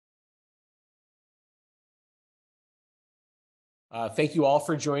Thank you all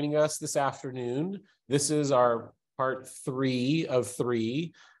for joining us this afternoon. This is our part 3 of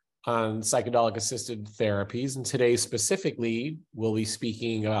 3 on psychedelic-assisted therapies. And today specifically, we'll be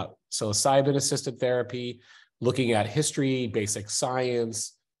speaking about psilocybin-assisted therapy, looking at history, basic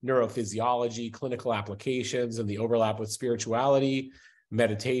science, neurophysiology, clinical applications, and the overlap with spirituality,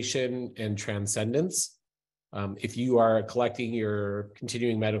 meditation, and transcendence. If you are collecting your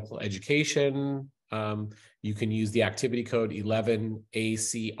continuing medical education, you can use the activity code 11ACRE.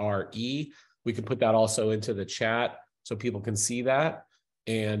 We can put that also into the chat so people can see that.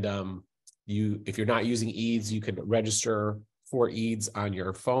 And if you're not using EADS, you can register for EADS on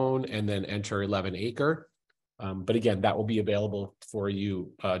your phone and then enter 11ACRE. But again, that will be available for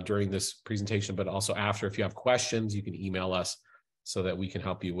you during this presentation, but also after. If you have questions, you can email us so that we can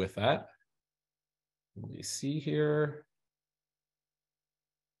help you with that. Let me see here.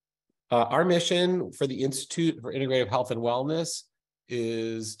 Our mission for the Institute for Integrative Health and Wellness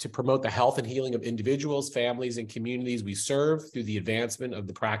is to promote the health and healing of individuals, families, and communities we serve through the advancement of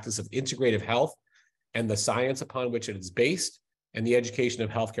the practice of integrative health and the science upon which it is based, and the education of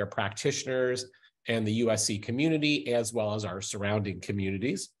healthcare practitioners and the USC community, as well as our surrounding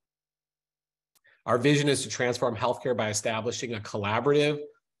communities. Our vision is to transform healthcare by establishing a collaborative,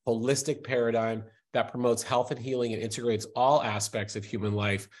 holistic paradigm that promotes health and healing and integrates all aspects of human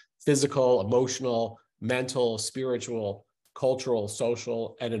life: physical, emotional, mental, spiritual, cultural,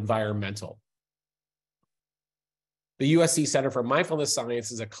 social, and environmental. The USC Center for Mindfulness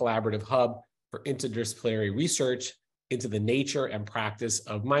Science is a collaborative hub for interdisciplinary research into the nature and practice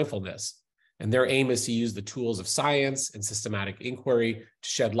of mindfulness. And their aim is to use the tools of science and systematic inquiry to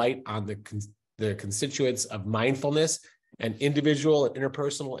shed light on the constituents of mindfulness and individual and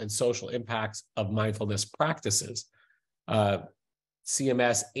interpersonal and social impacts of mindfulness practices.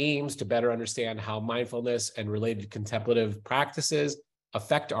 CMS aims to better understand how mindfulness and related contemplative practices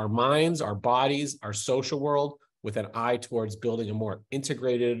affect our minds, our bodies, our social world, with an eye towards building a more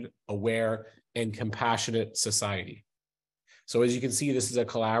integrated, aware, and compassionate society. So as you can see, this is a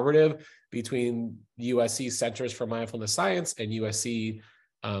collaborative between USC Centers for Mindfulness Science and USC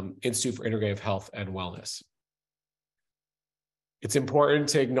Institute for Integrative Health and Wellness. It's important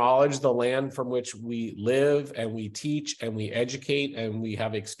to acknowledge the land from which we live and we teach and we educate and we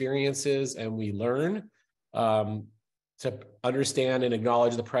have experiences and we learn, to understand and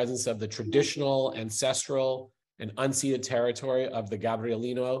acknowledge the presence of the traditional, ancestral, and unceded territory of the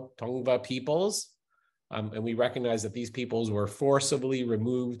Gabrielino Tongva peoples. And we recognize that these peoples were forcibly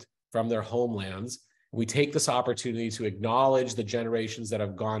removed from their homelands. We take this opportunity to acknowledge the generations that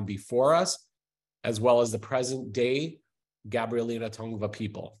have gone before us, as well as the present day Gabrielino Tongva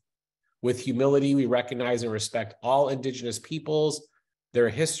people. With humility, we recognize and respect all indigenous peoples, their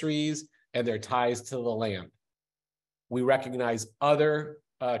histories, and their ties to the land. We recognize other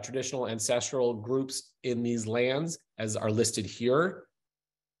traditional ancestral groups in these lands as are listed here.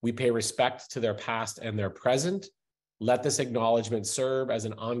 We pay respect to their past and their present. Let this acknowledgement serve as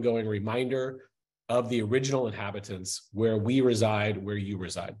an ongoing reminder of the original inhabitants, where we reside, where you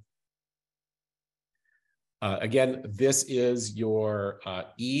reside. Again, this is your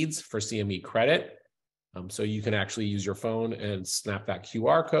EADS for CME credit. So you can actually use your phone and snap that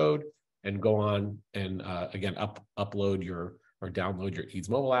QR code and go on and again, upload your or download your EADS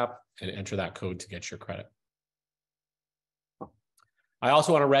mobile app and enter that code to get your credit. I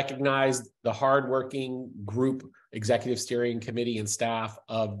also want to recognize the hardworking group executive steering committee and staff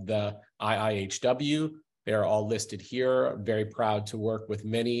of the IIHW. They're all listed here. I'm very proud to work with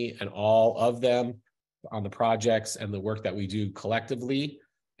many and all of them on the projects and the work that we do collectively.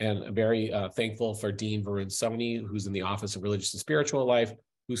 And I'm very thankful for Dean Varun Soni, who's in the Office of Religious and Spiritual Life,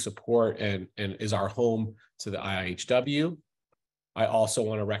 who support and is our home to the IIHW. I also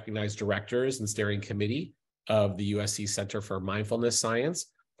want to recognize directors and steering committee of the USC Center for Mindfulness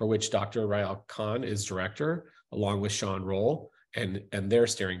Science, for which Dr. Rael Khan is director, along with Sean Roll and their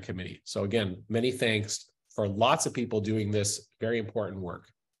steering committee. So again, many thanks for lots of people doing this very important work.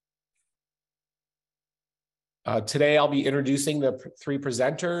 Today, I'll be introducing the 3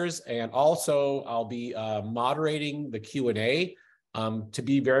 presenters, and also I'll be moderating the Q&A to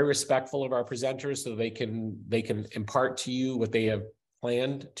be very respectful of our presenters so they can impart to you what they have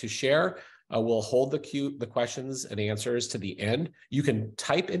planned to share. We'll hold the questions and answers to the end. You can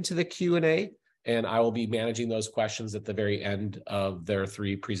type into the Q&A, and I will be managing those questions at the very end of their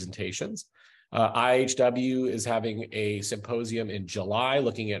 3 presentations. IHW is having a symposium in July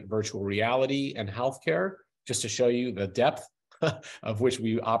looking at virtual reality and healthcare, just to show you the depth of which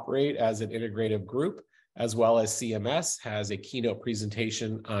we operate as an integrative group, as well as CMS has a keynote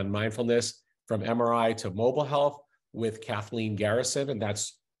presentation on mindfulness from MRI to mobile health, with Kathleen Garrison, and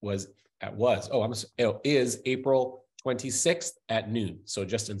is April 26th at noon. So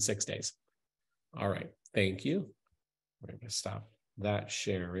just in 6 days. All right, thank you. We're going to stop that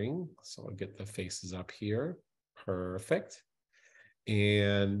sharing. So I'll get the faces up here. Perfect.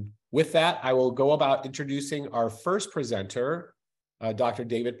 And with that, I will go about introducing our first presenter, Dr.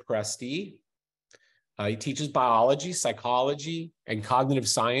 David Presti. He teaches biology, psychology, and cognitive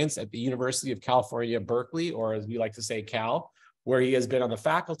science at the University of California, Berkeley, or as we like to say, Cal, where he has been on the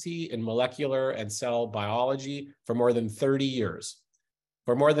faculty in molecular and cell biology for more than 30 years.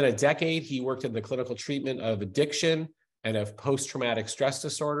 For more than a decade, he worked in the clinical treatment of addiction and of post-traumatic stress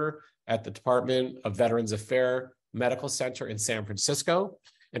disorder at the Department of Veterans Affairs Medical Center in San Francisco.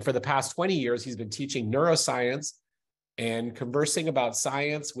 And for the past 20 years, he's been teaching neuroscience and conversing about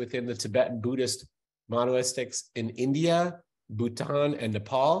science within the Tibetan Buddhist monaistics in India, Bhutan, and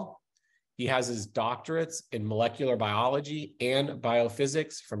Nepal. He has his doctorates in molecular biology and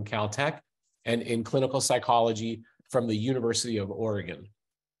biophysics from Caltech and in clinical psychology from the University of Oregon.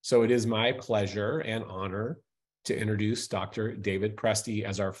 So it is my pleasure and honor to introduce Dr. David Presti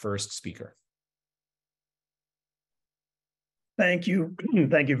as our first speaker. Thank you.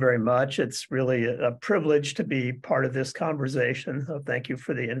 Thank you very much. It's really a privilege to be part of this conversation. So thank you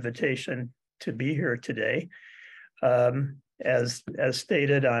for the invitation to be here today. As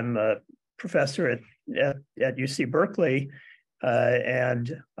stated, I'm a professor at UC Berkeley,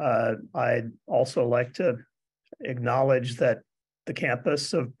 and I'd also like to acknowledge that the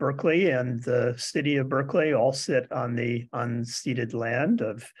campus of Berkeley and the city of Berkeley all sit on the unceded land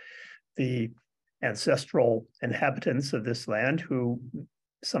of the ancestral inhabitants of this land, who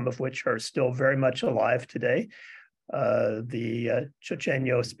some of which are still very much alive today, the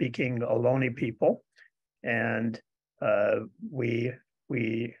Chochenyo-speaking Ohlone people, and we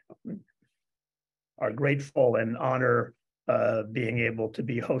are grateful and honor being able to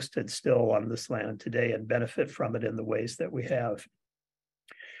be hosted still on this land today and benefit from it in the ways that we have.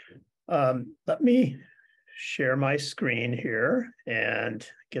 Let me share my screen here and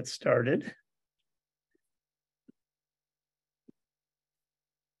get started.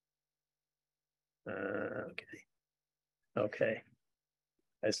 Okay.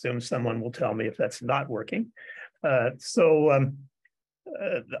 I assume someone will tell me if that's not working.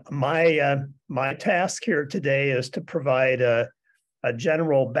 My task here today is to provide a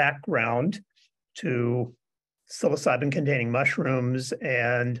general background to psilocybin-containing mushrooms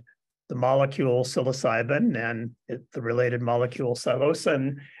and the molecule psilocybin and the related molecule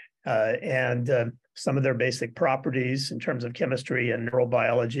psilocin, and some of their basic properties in terms of chemistry and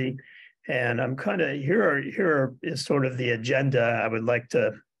neurobiology. And I'm kind of here is sort of the agenda I would like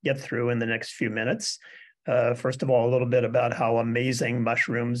to get through in the next few minutes. First of all, a little bit about how amazing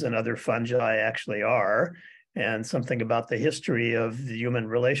mushrooms and other fungi actually are, and something about the history of the human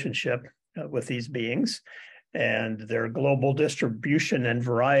relationship with these beings, and their global distribution and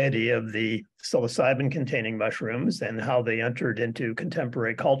variety of the psilocybin-containing mushrooms and how they entered into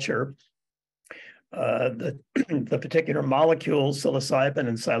contemporary culture. The particular molecules, psilocybin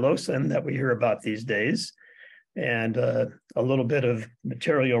and psilocin, that we hear about these days, and a little bit of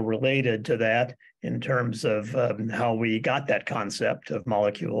material related to that in terms of how we got that concept of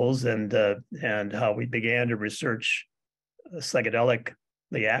molecules, and how we began to research psychedelically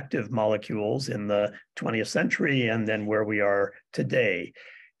active molecules in the 20th century, and then where we are today.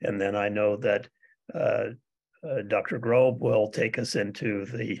 And then I know that Dr. Grob will take us into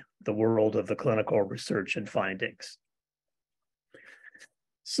the world of the clinical research and findings.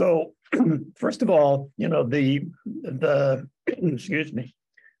 So, first of all, the excuse me,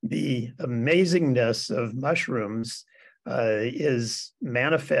 the amazingness of mushrooms is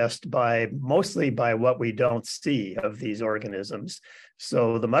manifest mostly by what we don't see of these organisms.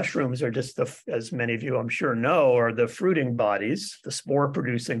 So the mushrooms are just as many of you I'm sure know, are the fruiting bodies, the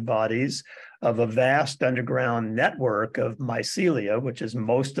spore-producing bodies of a vast underground network of mycelia, which is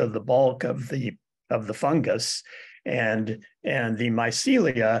most of the bulk of the fungus. And the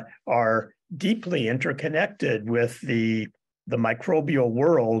mycelia are deeply interconnected with the microbial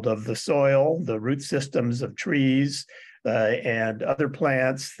world of the soil, the root systems of trees, and other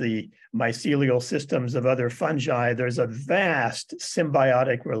plants, the mycelial systems of other fungi. There's a vast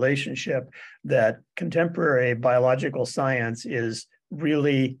symbiotic relationship that contemporary biological science is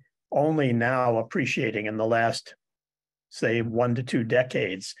really only now appreciating in the last, say, 1 to 2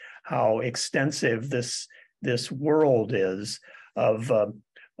 decades, how extensive this world is of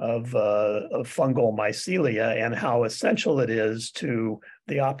fungal mycelia, and how essential it is to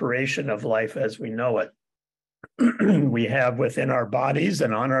the operation of life as we know it. We have within our bodies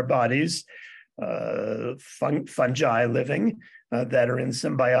and on our bodies fungi living that are in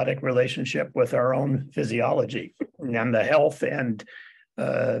symbiotic relationship with our own physiology, and the health and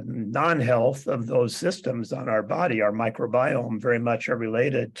non-health of those systems on our body, our microbiome, very much are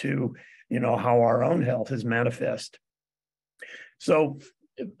related to, how our own health is manifest. So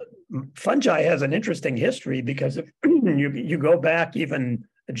fungi has an interesting history, because if you go back even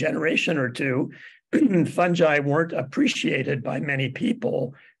a generation or two, fungi weren't appreciated by many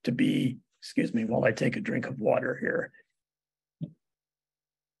people to be, excuse me while I take a drink of water here.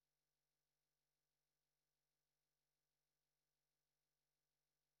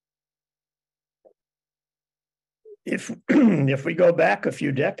 If we go back a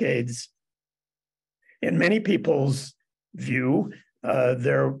few decades, in many people's view,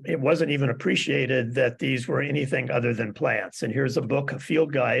 it wasn't even appreciated that these were anything other than plants. And here's a book, a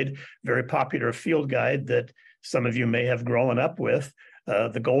field guide, very popular field guide that some of you may have grown up with,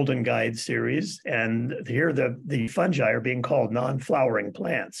 the Golden Guide series. And here the fungi are being called non-flowering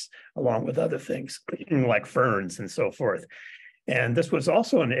plants, along with other things like ferns and so forth. And this was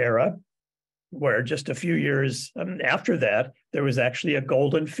also an era where just a few years after that, there was actually a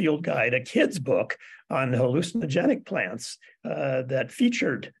golden field guide, a kid's book on hallucinogenic plants that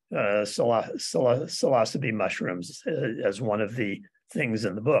featured psilocybin mushrooms as one of the things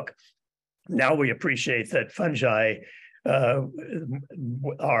in the book. Now we appreciate that fungi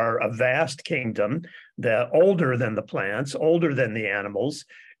are a vast kingdom, that older than the plants, older than the animals,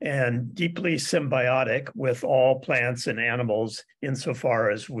 and deeply symbiotic with all plants and animals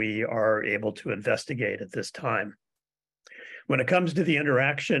insofar as we are able to investigate at this time. When it comes to the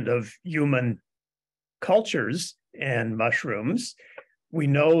interaction of human cultures and mushrooms, we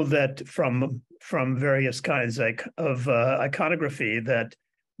know that from various kinds of iconography that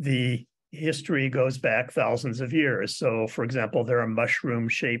the history goes back thousands of years. So, for example, there are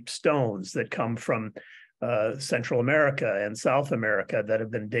mushroom-shaped stones that come from Central America and South America that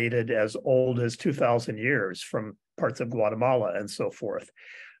have been dated as old as 2,000 years from parts of Guatemala and so forth.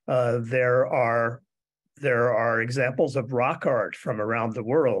 There are examples of rock art from around the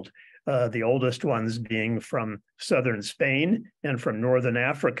world, the oldest ones being from southern Spain and from northern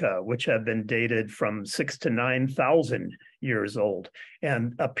Africa, which have been dated from 6,000 to 9,000 years old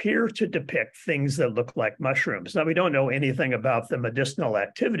and appear to depict things that look like mushrooms. Now, we don't know anything about the medicinal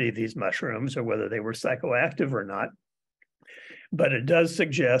activity of these mushrooms or whether they were psychoactive or not, but it does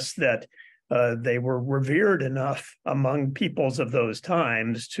suggest that they were revered enough among peoples of those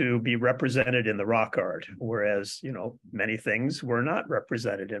times to be represented in the rock art, whereas, many things were not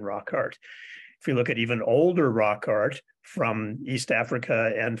represented in rock art. If you look at even older rock art from East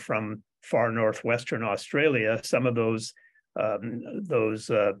Africa and from far northwestern Australia, some of those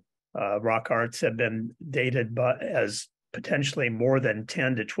rock arts have been dated as potentially more than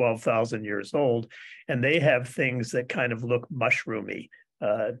 10 to 12,000 years old, and they have things that kind of look mushroomy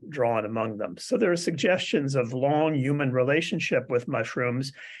drawn among them. So there are suggestions of long human relationship with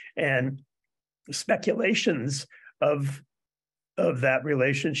mushrooms and speculations of that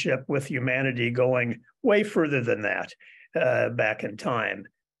relationship with humanity going way further than that back in time.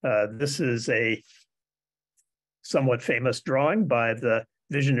 This is a somewhat famous drawing by the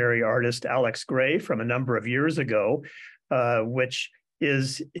visionary artist Alex Gray from a number of years ago, which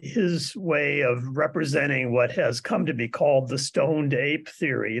is his way of representing what has come to be called the stoned ape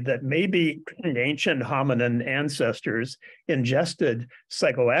theory, that maybe ancient hominin ancestors ingested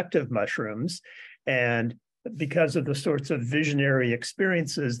psychoactive mushrooms, and because of the sorts of visionary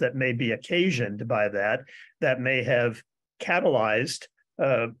experiences that may be occasioned by that, that may have catalyzed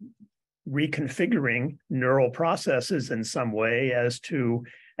reconfiguring neural processes in some way as to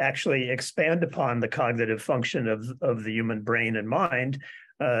actually expand upon the cognitive function of the human brain and mind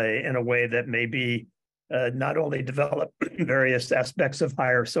in a way that may be not only develop various aspects of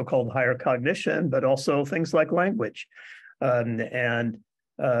so-called higher cognition, but also things like language and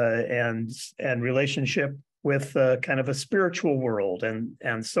relationship with kind of a spiritual world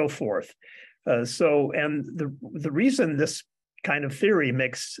and so forth. The reason this kind of theory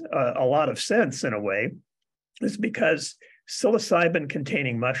makes a lot of sense in a way is because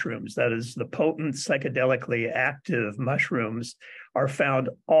psilocybin-containing mushrooms, that is, the potent psychedelically active mushrooms, are found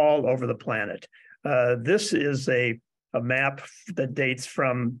all over the planet. This is a map that dates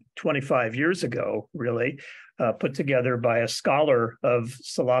from 25 years ago, really, put together by a scholar of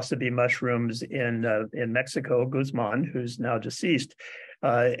psilocybin mushrooms in Mexico, Guzman, who's now deceased.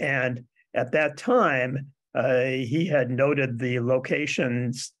 And at that time, he had noted the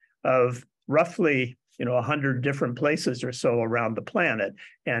locations of roughly 100 different places or so around the planet,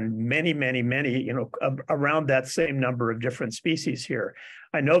 and many, around that same number of different species here.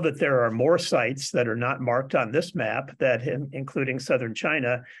 I know that there are more sites that are not marked on this map, that including southern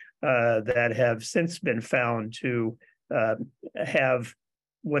China, that have since been found to have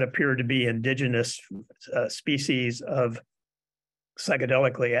what appear to be indigenous species of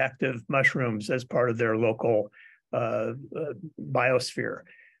psychedelically active mushrooms as part of their local biosphere.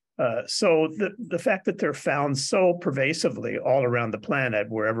 So the fact that they're found so pervasively all around the planet,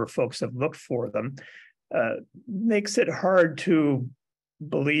 wherever folks have looked for them, makes it hard to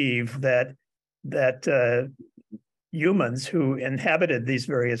believe that humans who inhabited these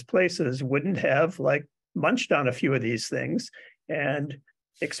various places wouldn't have like munched on a few of these things and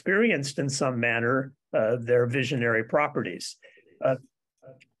experienced in some manner their visionary properties.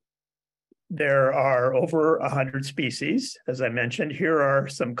 There are over 100 species, as I mentioned. Here are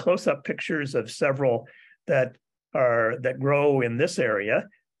some close-up pictures of several that grow in this area.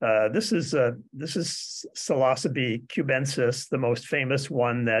 This is Psilocybe cubensis, the most famous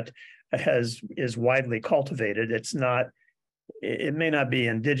one that is widely cultivated. It may not be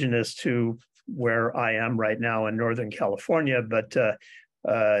indigenous to where I am right now in Northern California, but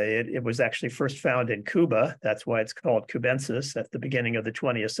it was actually first found in Cuba. That's why it's called cubensis at the beginning of the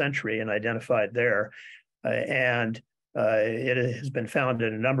 20th century and identified there. And it has been found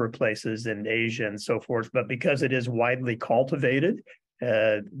in a number of places in Asia and so forth. But because it is widely cultivated,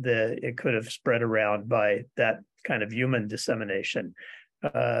 it could have spread around by that kind of human dissemination.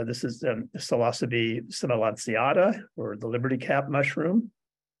 This is Psilocybe similanceata, or the Liberty Cap mushroom,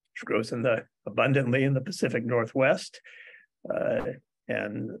 which grows abundantly in the Pacific Northwest.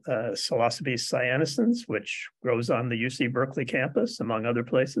 And Psilocybe cyanescens, which grows on the UC Berkeley campus, among other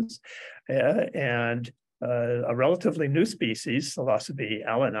places, and a relatively new species, Psilocybe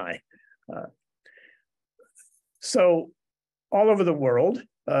alleni. So all over the world,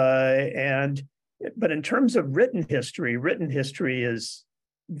 but in terms of written history is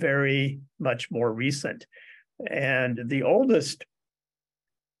very much more recent. And the oldest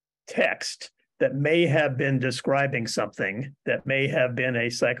text that may have been describing something that may have been a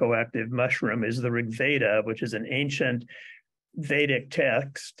psychoactive mushroom is the Rig Veda, which is an ancient Vedic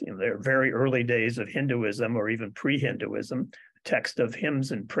text in the very early days of Hinduism or even pre-Hinduism, text of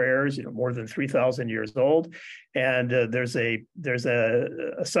hymns and prayers, more than 3,000 years old. And there's a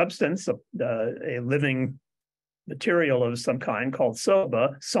substance, a living material of some kind called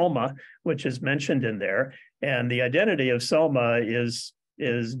soma, which is mentioned in there. And the identity of soma is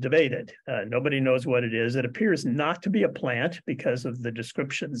debated. Nobody knows what it is. It appears not to be a plant because of the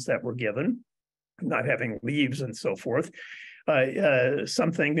descriptions that were given, not having leaves and so forth.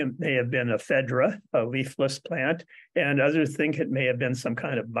 Something may have been a ephedra, a leafless plant, and others think it may have been some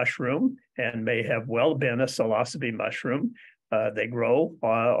kind of mushroom and may have well been a psilocybe mushroom. They grow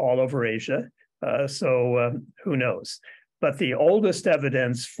all over Asia, so who knows? But the oldest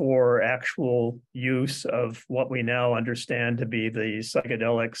evidence for actual use of what we now understand to be the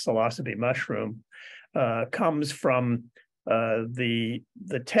psychedelic psilocybe mushroom comes from the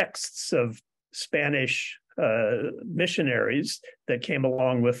texts of Spanish missionaries that came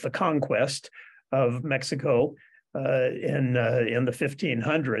along with the conquest of Mexico in the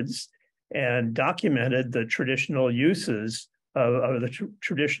 1500s and documented the traditional uses of the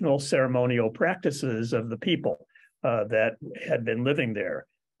traditional ceremonial practices of the people that had been living there,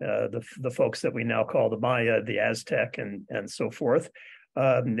 the folks that we now call the Maya, the Aztec, and so forth.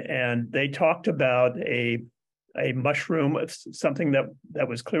 And they talked about a mushroom, something that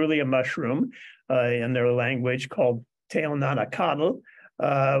was clearly a mushroom in their language called Teonanacatl,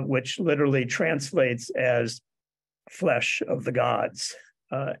 which literally translates as flesh of the gods.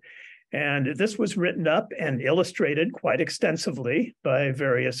 And this was written up and illustrated quite extensively by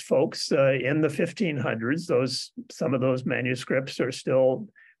various folks in the 1500s. Some of those manuscripts are still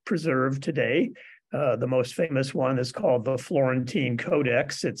preserved today. The most famous one is called the Florentine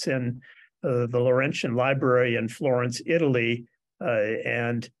Codex. It's in the Laurentian Library in Florence, Italy,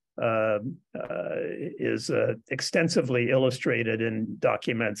 and is extensively illustrated and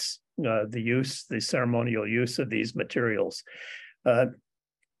documents the ceremonial use of these materials.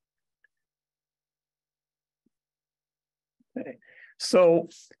 So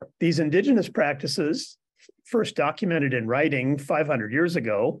these indigenous practices, first documented in writing 500 years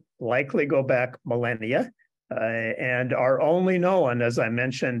ago, likely go back millennia, and are only known, as I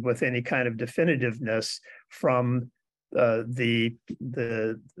mentioned, with any kind of definitiveness from the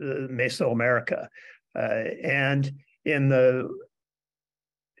Mesoamerica. And in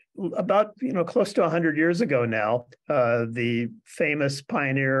about close to 100 years ago now, the famous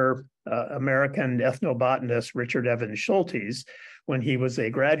pioneer American ethnobotanist Richard Evans Schultes, when he was a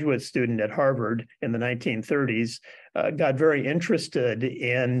graduate student at Harvard in the 1930s, got very interested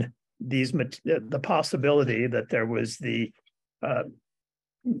in the possibility that there was the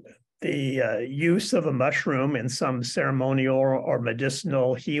use of a mushroom in some ceremonial or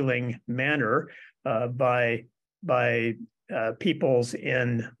medicinal healing manner by peoples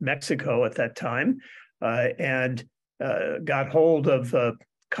in Mexico at that time, and got hold of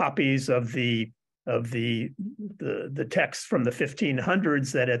copies of the texts from the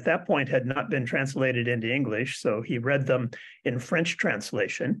 1500s that at that point had not been translated into English. So he read them in French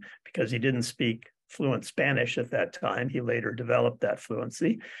translation because he didn't speak fluent Spanish at that time. He later developed that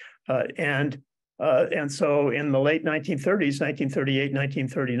fluency. And so in the late 1930s, 1938,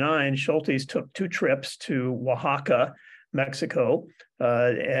 1939, Schultes took 2 trips to Oaxaca, Mexico,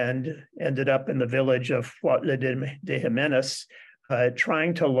 and ended up in the village of Huautla de Jimenez,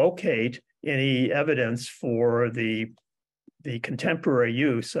 trying to locate any evidence for the contemporary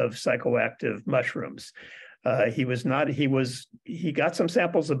use of psychoactive mushrooms. He got some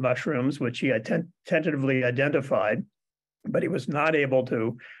samples of mushrooms, which he had tentatively identified, but he was not able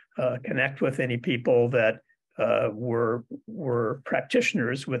to connect with any people that were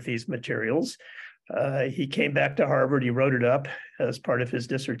practitioners with these materials. He came back to Harvard. He wrote it up as part of his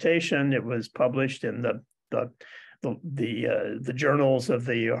dissertation. It was published in the journals of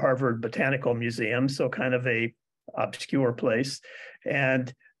the Harvard Botanical Museum, so kind of a obscure place.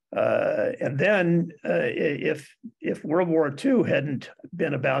 And then if World War II hadn't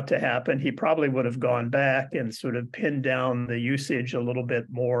been about to happen, he probably would have gone back and sort of pinned down the usage a little bit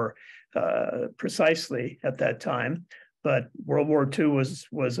more precisely at that time. But World War II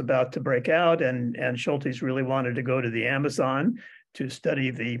was about to break out, and Schultes really wanted to go to the Amazon to study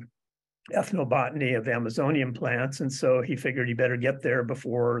the ethnobotany of Amazonian plants. And so he figured he better get there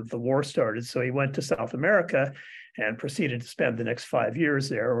before the war started. So he went to South America and proceeded to spend the next 5 years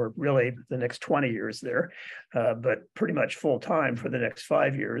there, or really the next 20 years there, but pretty much full time for the next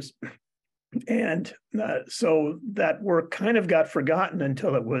 5 years. And so that work kind of got forgotten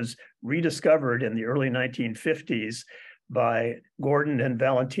until it was rediscovered in the early 1950s by Gordon and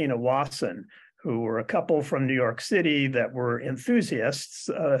Valentina Wasson, who were a couple from New York City that were enthusiasts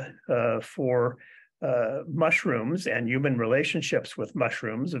for mushrooms and human relationships with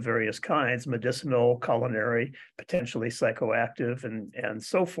mushrooms of various kinds, medicinal, culinary, potentially psychoactive, and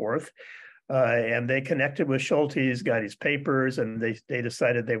so forth. And they connected with Schultes, got his papers, and they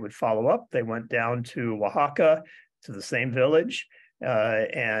decided they would follow up. They went down to Oaxaca, to the same village,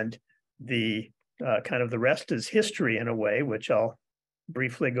 and the kind of the rest is history in a way, which I'll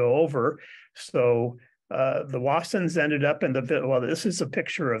briefly go over. So the Wassons ended up in this is a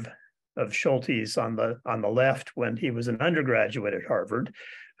picture of Schultes on the left when he was an undergraduate at Harvard.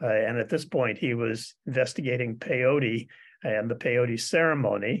 And at this point, he was investigating peyote and the peyote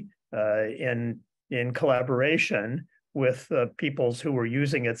ceremony in collaboration with peoples who were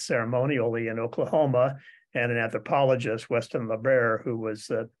using it ceremonially in Oklahoma, and an anthropologist, Weston LaBrere, who was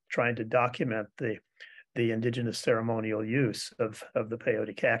trying to document the indigenous ceremonial use of the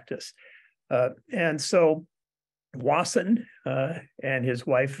peyote cactus. And so Wasson and his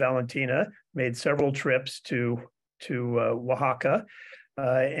wife Valentina made several trips to Oaxaca,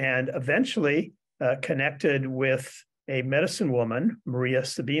 and eventually connected with a medicine woman, Maria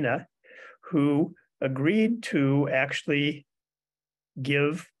Sabina, who agreed to actually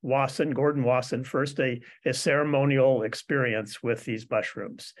give Gordon Wasson, first a ceremonial experience with these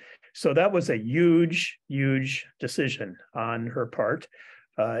mushrooms. So that was a huge, huge decision on her part.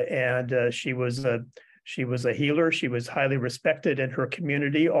 And she was a healer. She was highly respected in her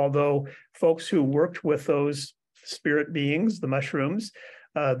community, although folks who worked with those spirit beings, the mushrooms,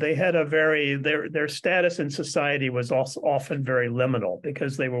 they had their status in society was also often very liminal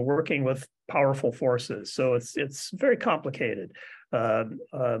because they were working with powerful forces. So it's very complicated,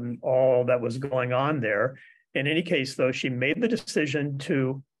 all that was going on there. In any case, though, she made the decision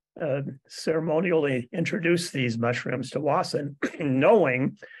to ceremonially introduce these mushrooms to Wasson,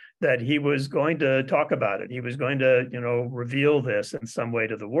 knowing that he was going to talk about it. He was going to, reveal this in some way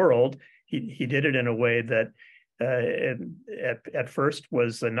to the world. He did it in a way that at first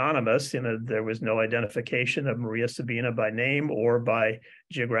was anonymous. There was no identification of Maria Sabina by name or by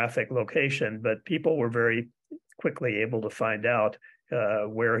geographic location, but people were very quickly able to find out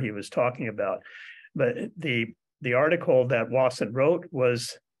where he was talking about. But the article that Wasson wrote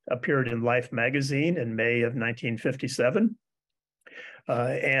appeared in Life magazine in May of 1957.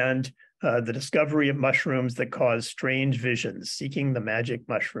 And the discovery of mushrooms that cause strange visions, seeking the magic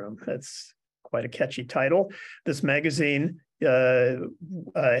mushroom. That's quite a catchy title. This magazine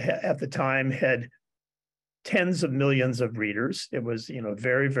at the time had tens of millions of readers. It was,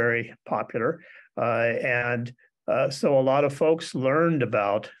 very, very popular. So a lot of folks learned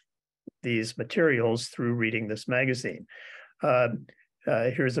about these materials through reading this magazine.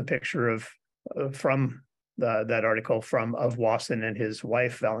 Here's a picture from that article of Wasson and his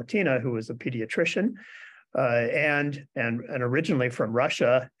wife, Valentina, who was a pediatrician. And originally from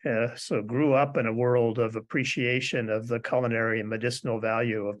Russia, so grew up in a world of appreciation of the culinary and medicinal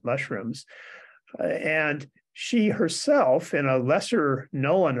value of mushrooms. And she herself, in a lesser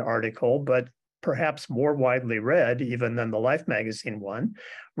known article, but perhaps more widely read even than the Life magazine one,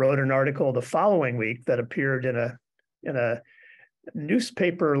 wrote an article the following week that appeared in a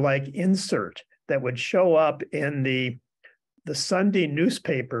newspaper-like insert that would show up in the Sunday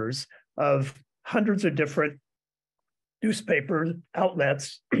newspapers of hundreds of different newspaper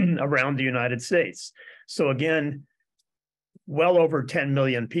outlets around the United States. So again, well over 10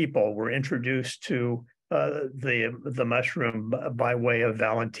 million people were introduced to the mushroom by way of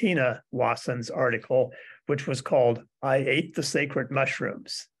Valentina Wasson's article, which was called "I Ate the Sacred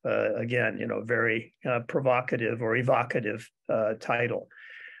Mushrooms." Again, very provocative or evocative title.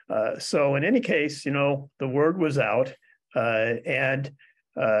 So in any case, the word was out, and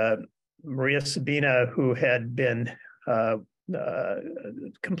Maria Sabina, who had been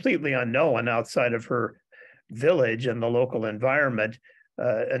completely unknown outside of her village and the local environment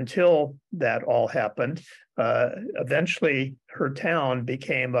until that all happened, eventually her town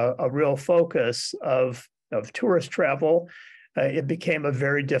became a real focus of tourist travel. It became a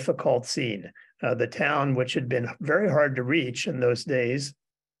very difficult scene. The town, which had been very hard to reach in those days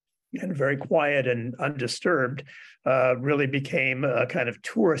and very quiet and undisturbed, really became a kind of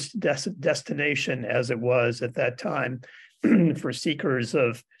tourist destination, as it was at that time, for seekers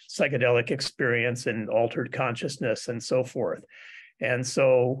of psychedelic experience and altered consciousness and so forth. And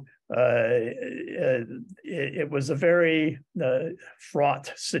so it was a very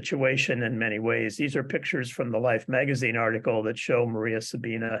fraught situation in many ways. These are pictures from the Life magazine article that show Maria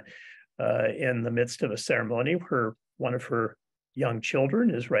Sabina in the midst of a ceremony. One of her young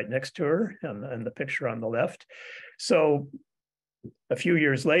children is right next to her, and the picture on the left. So a few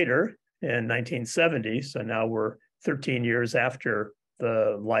years later, in 1970, so now we're 13 years after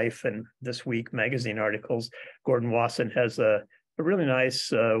the Life and This Week magazine articles, Gordon Wasson has a really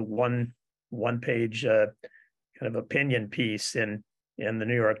nice one-page kind of opinion piece in the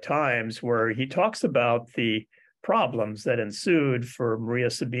New York Times, where he talks about the problems that ensued for Maria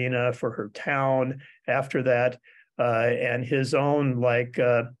Sabina, for her town after that, and his own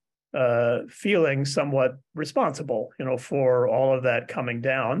feeling somewhat responsible, for all of that coming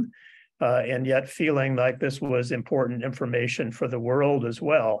down, and yet feeling like this was important information for the world as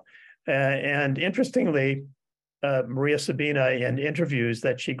well. And interestingly, Maria Sabina, in interviews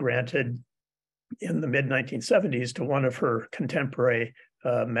that she granted in the mid-1970s to one of her contemporary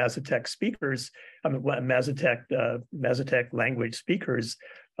Mazatec speakers, Mazatec language speakers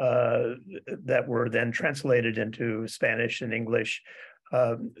that were then translated into Spanish and English,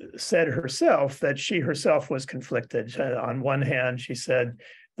 said herself that she herself was conflicted. On one hand, she said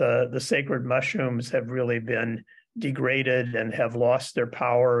the sacred mushrooms have really been degraded and have lost their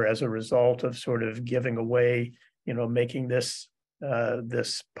power as a result of sort of giving away, making this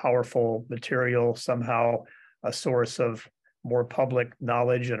powerful material somehow a source of more public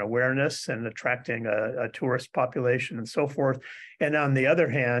knowledge and awareness and attracting a tourist population and so forth. And on the other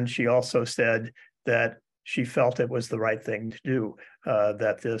hand, she also said that she felt it was the right thing to do,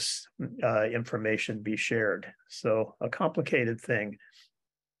 that this information be shared. So a complicated thing.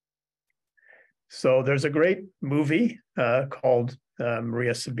 So there's a great movie called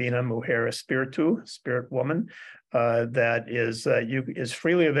Maria Sabina, Mujer Espiritu, Spirit Woman, that is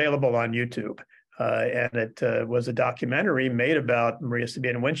freely available on YouTube. And it was a documentary made about Maria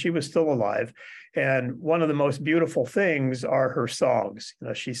Sabina when she was still alive. And one of the most beautiful things are her songs.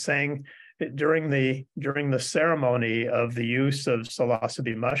 She sang during the ceremony of the use of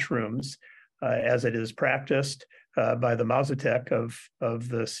psilocybe mushrooms, as it is practiced by the Mazatec of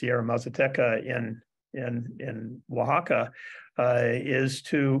the Sierra Mazateca in Oaxaca, is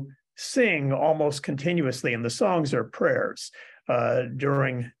to sing almost continuously, and the songs are prayers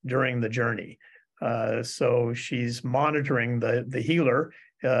during the journey. So she's monitoring the healer.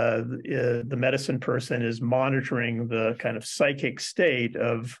 The medicine person is monitoring the kind of psychic state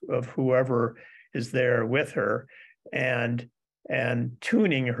of whoever is there with her, and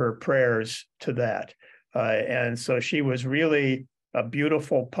tuning her prayers to that. And so she was really a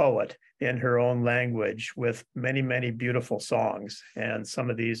beautiful poet in her own language with many, many beautiful songs. And some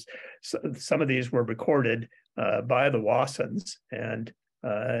of these were recorded by the Wassons, and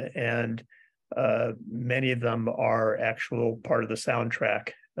many of them are actual part of the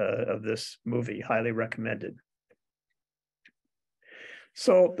soundtrack of this movie. Highly recommended.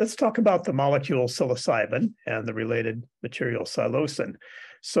 So let's talk about the molecule psilocybin and the related material psilocin.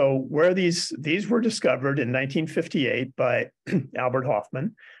 So where these were discovered in 1958 by Albert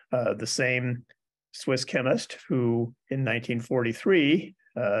Hofmann, the same Swiss chemist who in 1943,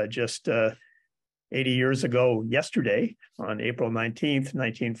 just 80 years ago yesterday, on April 19th,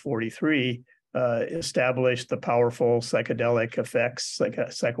 1943, established the powerful psychedelic effects,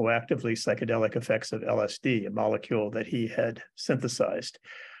 psychoactively psychedelic effects of LSD, a molecule that he had synthesized.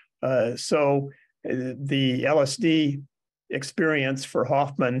 So the LSD experience for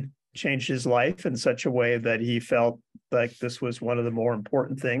Hofmann changed his life in such a way that he felt like this was one of the more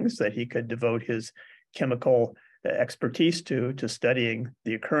important things that he could devote his chemical expertise to studying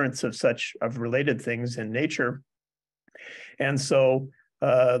the occurrence of related things in nature. And so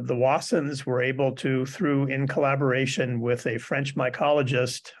the Wassons were able to, in collaboration with a French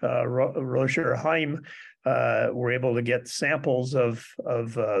mycologist, Roger Haim, were able to get samples of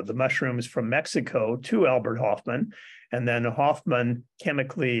the mushrooms from Mexico to Albert Hofmann, and then Hofmann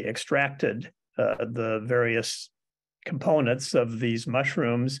chemically extracted the various components of these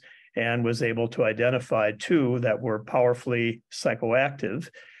mushrooms and was able to identify two that were powerfully psychoactive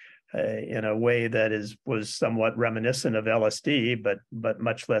in a way that was somewhat reminiscent of LSD, but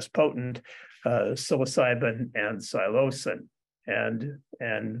much less potent, psilocybin and psilocin. And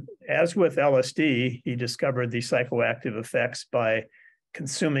as with LSD, he discovered the psychoactive effects by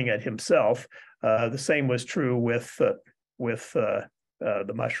consuming it himself. The same was true with the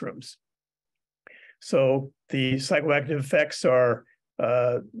mushrooms. So the psychoactive effects are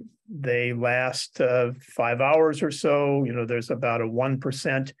they last 5 hours or so. You know, there's about a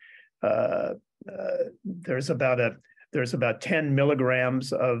 1%. There's about 10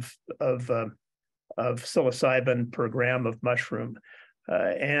 milligrams of psilocybin per gram of mushroom,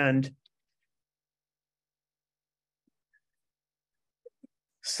 and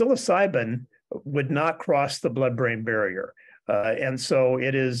psilocybin would not cross the blood-brain barrier, and so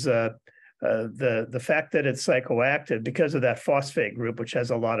it is. The fact that it's psychoactive because of that phosphate group, which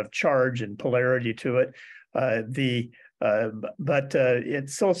has a lot of charge and polarity to it,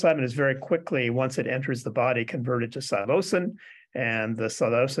 psilocybin is very quickly, once it enters the body, converted to psilocin, and the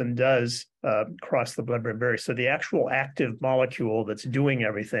psilocin does cross the blood-brain barrier. So the actual active molecule that's doing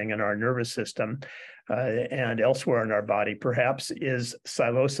everything in our nervous system and elsewhere in our body, perhaps, is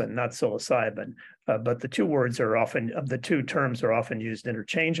psilocin, not psilocybin. But the two terms are often used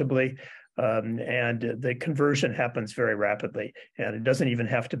interchangeably. And the conversion happens very rapidly, and it doesn't even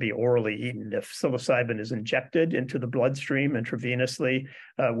have to be orally eaten. If psilocybin is injected into the bloodstream intravenously,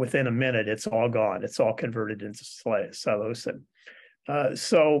 within a minute, it's all gone. It's all converted into psilocin.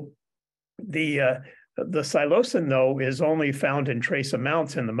 So the psilocin, though, is only found in trace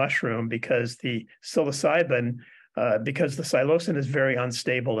amounts in the mushroom because the psilocybin, because the psilocin is very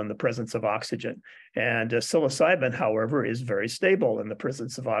unstable in the presence of oxygen. And psilocybin, however, is very stable in the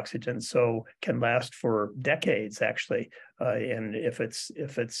presence of oxygen, so can last for decades, actually, and if it's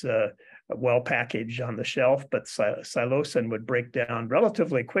well packaged on the shelf. But psilocin would break down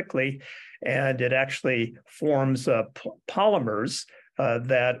relatively quickly, and it actually forms polymers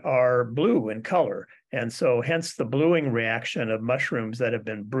that are blue in color. And so hence the bluing reaction of mushrooms that have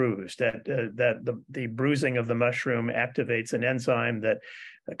been bruised, that the bruising of the mushroom activates an enzyme that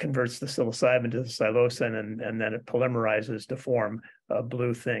converts the psilocybin to the psilocin, and then it polymerizes to form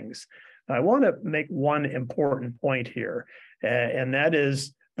blue things. I want to make one important point here, and that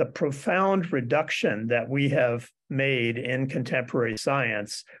is the profound reduction that we have made in contemporary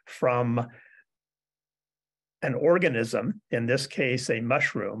science from an organism, in this case a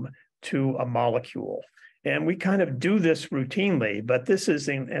mushroom, to a molecule. And we kind of do this routinely, but this is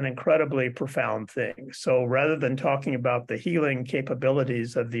an incredibly profound thing. So rather than talking about the healing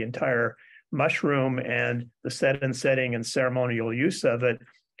capabilities of the entire mushroom and the setting and ceremonial use of it,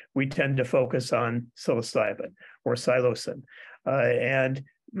 we tend to focus on psilocybin or psilocin. And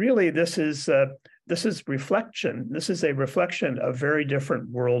really, this is reflection. This is a reflection of very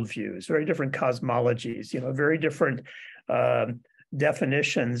different worldviews, very different cosmologies, very different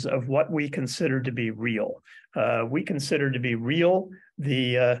definitions of what we consider to be real. We consider to be real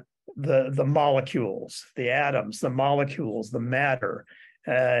the molecules, the atoms, the molecules, the matter.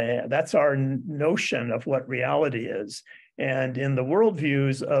 That's our notion of what reality is. And in the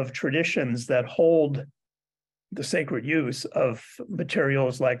worldviews of traditions that hold the sacred use of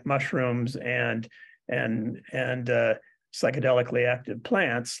materials like mushrooms and psychedelically active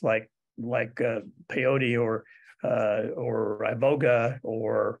plants like peyote or iboga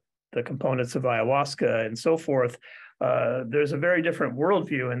or the components of ayahuasca and so forth, there's a very different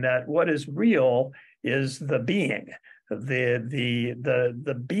worldview in that what is real is the being,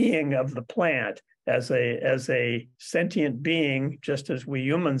 the being of the plant as a sentient being, just as we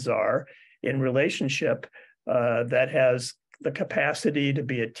humans are, in relationship, that has the capacity to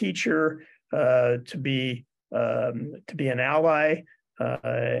be a teacher, to be an ally,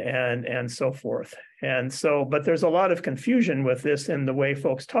 and so forth. And so, but there's a lot of confusion with this in the way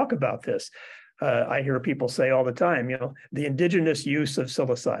folks talk about this. I hear people say all the time, the indigenous use of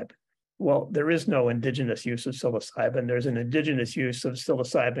psilocybin. Well, there is no indigenous use of psilocybin. There's an indigenous use of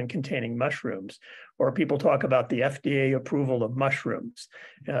psilocybin-containing mushrooms. Or people talk about the FDA approval of mushrooms.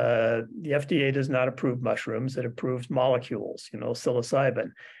 The FDA does not approve mushrooms. It approves molecules, psilocybin.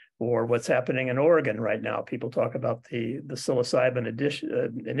 Or what's happening in Oregon right now. People talk about the psilocybin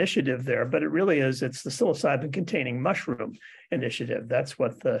initiative there, but it really is, it's the psilocybin-containing mushroom initiative. That's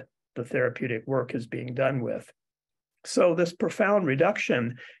what the therapeutic work is being done with. So this profound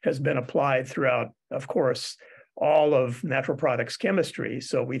reduction has been applied throughout, of course, all of natural products chemistry.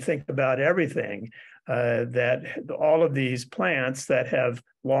 So we think about everything, that all of these plants that have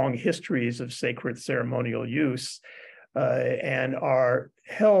long histories of sacred ceremonial use and are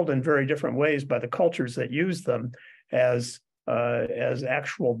held in very different ways by the cultures that use them as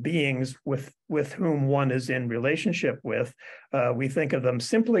actual beings with whom one is in relationship with. We think of them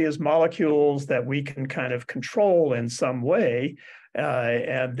simply as molecules that we can kind of control in some way,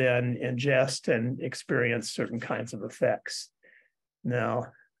 and then ingest and experience certain kinds of effects. Now,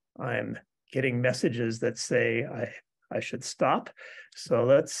 I'm getting messages that say I should stop. So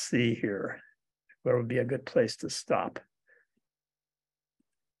let's see here. Where would be a good place to stop?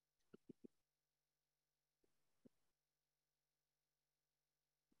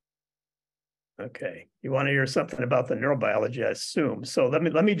 Okay, you want to hear something about the neurobiology, I assume. So let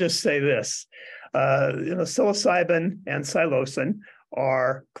me just say this: psilocybin and psilocin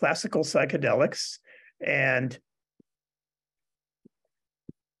are classical psychedelics, and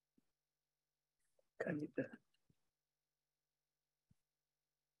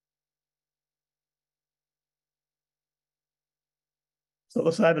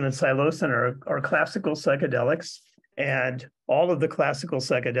psilocybin and psilocin are classical psychedelics. And all of the classical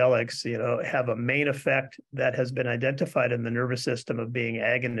psychedelics, have a main effect that has been identified in the nervous system of being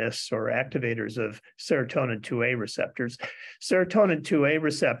agonists or activators of serotonin 2A receptors. Serotonin 2A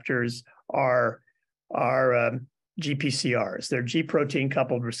receptors are GPCRs. They're G protein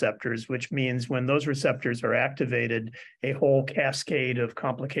coupled receptors, which means when those receptors are activated, a whole cascade of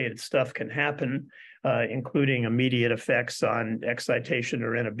complicated stuff can happen, including immediate effects on excitation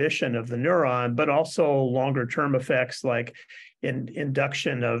or inhibition of the neuron, but also longer term effects like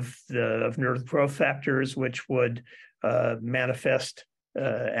induction of nerve growth factors, which would manifest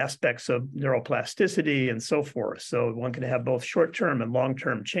aspects of neuroplasticity and so forth. So one can have both short-term and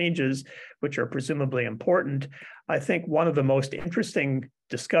long-term changes, which are presumably important. I think one of the most interesting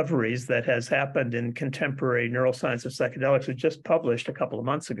discoveries that has happened in contemporary neuroscience of psychedelics was just published a couple of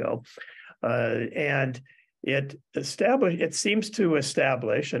months ago. And it seems to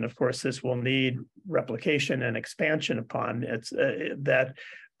establish, and of course this will need replication and expansion upon, that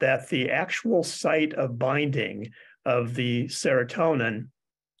the actual site of binding of the serotonin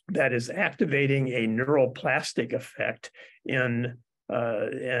that is activating a neuroplastic effect in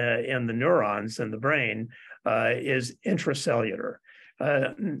the neurons in the brain is intracellular.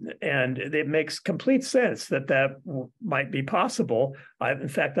 And it makes complete sense that might be possible. In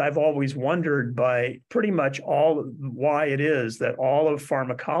fact, I've always wondered by pretty much why it is that all of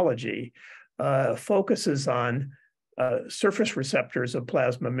pharmacology focuses on surface receptors of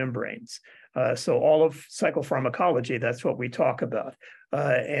plasma membranes. So all of psychopharmacology, that's what we talk about.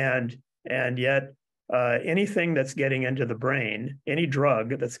 And yet anything that's getting into the brain, any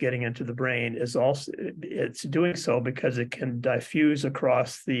drug that's getting into the brain it's doing so because it can diffuse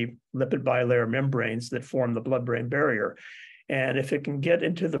across the lipid bilayer membranes that form the blood-brain barrier. And if it can get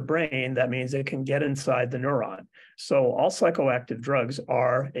into the brain, that means it can get inside the neuron. So all psychoactive drugs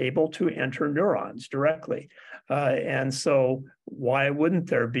are able to enter neurons directly. And so why wouldn't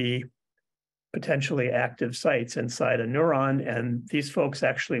there be potentially active sites inside a neuron? And these folks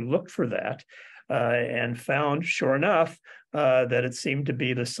actually looked for that and found, sure enough, that it seemed to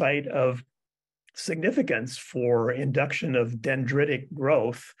be the site of significance for induction of dendritic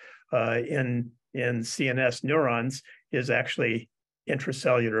growth in CNS neurons is actually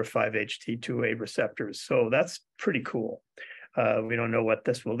intracellular 5-HT2A receptors. So that's pretty cool. We don't know what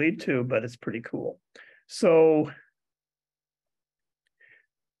this will lead to, but it's pretty cool. So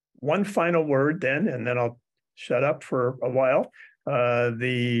one final word then, and then I'll shut up for a while.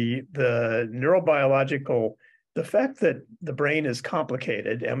 The neurobiological, the fact that the brain is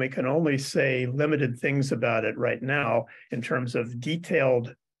complicated and we can only say limited things about it right now in terms of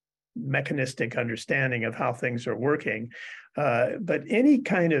detailed mechanistic understanding of how things are working. But any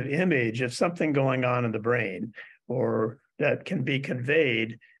kind of image of something going on in the brain or that can be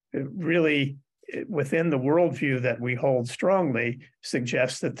conveyed really within the worldview that we hold strongly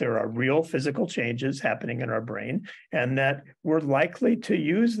suggests that there are real physical changes happening in our brain and that we're likely to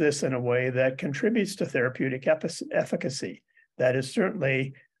use this in a way that contributes to therapeutic efficacy. That is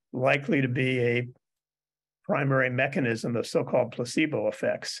certainly likely to be a primary mechanism of so-called placebo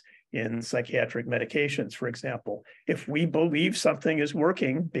effects in psychiatric medications, for example. If we believe something is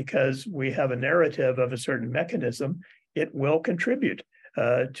working because we have a narrative of a certain mechanism, it will contribute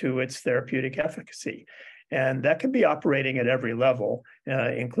to its therapeutic efficacy. And that can be operating at every level,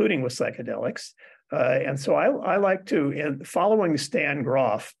 including with psychedelics. And so I like to, in following Stan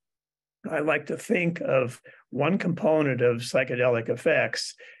Grof, I like to think of one component of psychedelic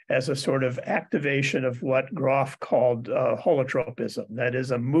effects as a sort of activation of what Grof called holotropism. That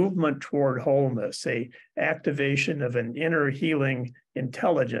is a movement toward wholeness, a activation of an inner healing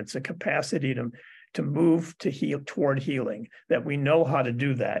intelligence, a capacity to move to heal toward healing, that we know how to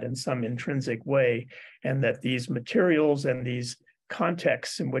do that in some intrinsic way, and that these materials and these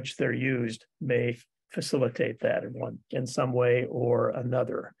contexts in which they're used may facilitate that in some way or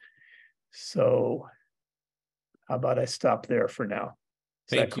another. So how about I stop there for now?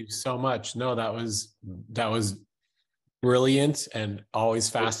 Thank you so much. No, that was brilliant and always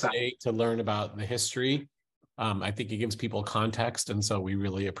fascinating to learn about the history. I think it gives people context, and so we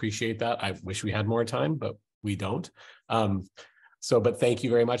really appreciate that. I wish we had more time, but we don't. But thank you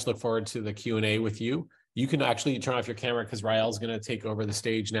very much. Look forward to the Q&A with you. You can actually turn off your camera because Rael's going to take over the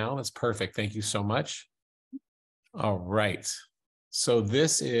stage now. That's perfect. Thank you so much. All right. So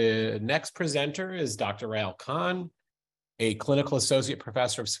next presenter is Dr. Rael Khan, a clinical associate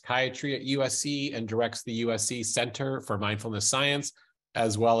professor of psychiatry at USC and directs the USC Center for Mindfulness Science,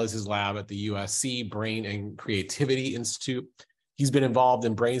 as well as his lab at the USC Brain and Creativity Institute. He's been involved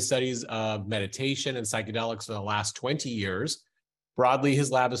in brain studies of meditation and psychedelics for the last 20 years. Broadly, his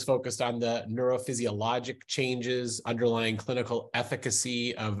lab is focused on the neurophysiologic changes underlying clinical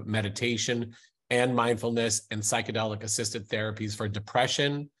efficacy of meditation and mindfulness and psychedelic-assisted therapies for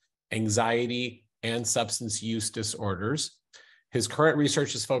depression, anxiety, and substance use disorders. His current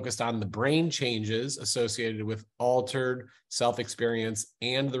research is focused on the brain changes associated with altered self-experience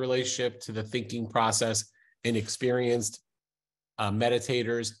and the relationship to the thinking process in experienced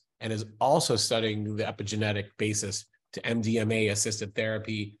meditators, and is also studying the epigenetic basis to MDMA-assisted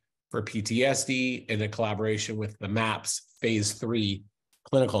therapy for PTSD in a collaboration with the MAPS Phase 3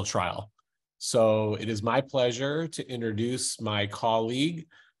 clinical trial. So it is my pleasure to introduce my colleague,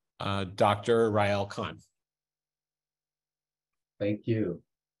 Dr. Rael Khan. Thank you.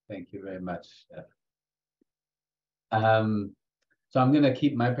 Thank you very much, Steph. So I'm going to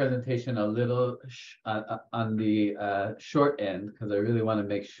keep my presentation a little on the short end because I really want to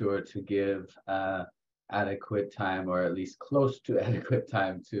make sure to give adequate time, or at least close to adequate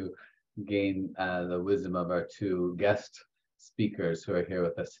time, to gain the wisdom of our two guest speakers who are here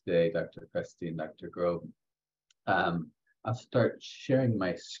with us today, Dr. Presti and Dr. Grove. I'll start sharing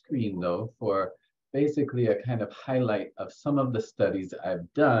my screen though for basically a kind of highlight of some of the studies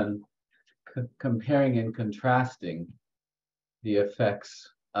I've done comparing and contrasting the effects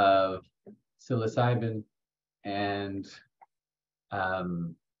of psilocybin and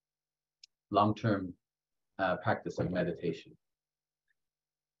long-term practice of meditation.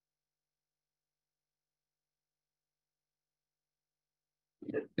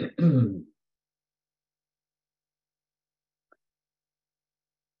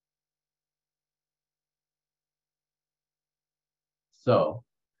 So,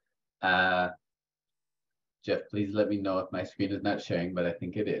 Jeff, please let me know if my screen is not sharing, but I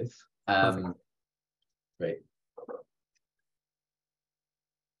think it is. Great.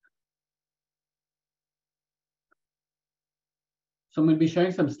 So I'm going to be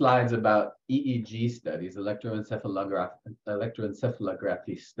sharing some slides about EEG studies,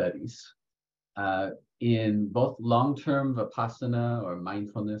 electroencephalography studies, in both long-term Vipassana or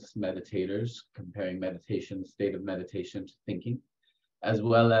mindfulness meditators, comparing meditation, state of meditation to thinking, as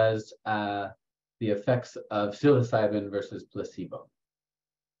well as the effects of psilocybin versus placebo.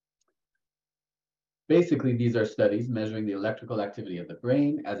 Basically, these are studies measuring the electrical activity of the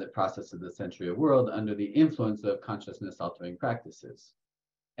brain as it processes the sensory world under the influence of consciousness-altering practices.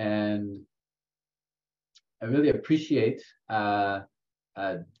 And I really appreciate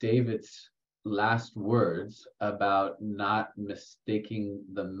David's last words about not mistaking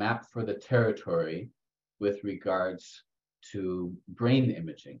the map for the territory with regards to brain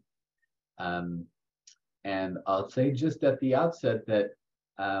imaging. And I'll say just at the outset that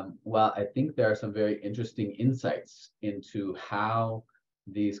while I think there are some very interesting insights into how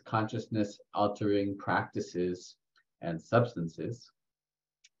these consciousness altering practices and substances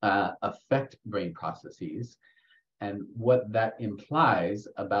affect brain processes, and what that implies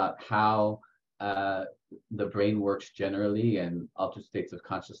about how the brain works generally and altered states of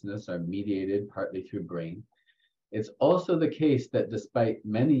consciousness are mediated partly through brain. It's also the case that despite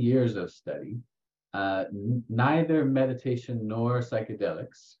many years of study, neither meditation nor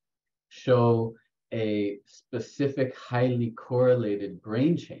psychedelics show a specific highly correlated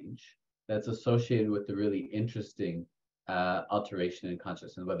brain change that's associated with the really interesting alteration in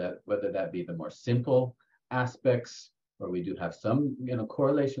consciousness, whether that be the more simple aspects, where we do have some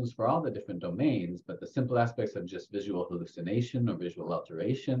correlations for all the different domains, but the simple aspects of just visual hallucination or visual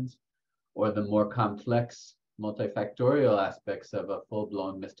alterations, or the more complex multifactorial aspects of a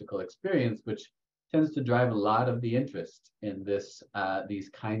full-blown mystical experience, which tends to drive a lot of the interest in these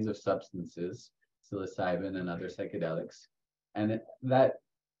kinds of substances, psilocybin and other psychedelics. And that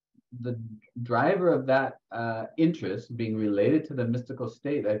the driver of that interest being related to the mystical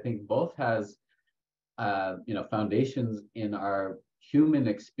state, I think both has foundations in our human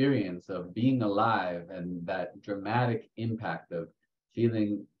experience of being alive, and that dramatic impact of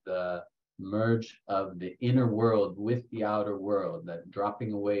feeling the merge of the inner world with the outer world, that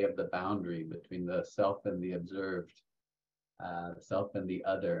dropping away of the boundary between the self and the observed, self and the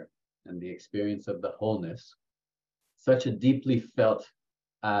other, and the experience of the wholeness. Such a deeply felt,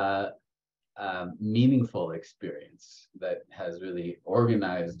 meaningful experience that has really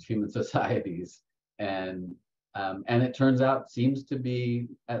organized human societies, and it turns out seems to be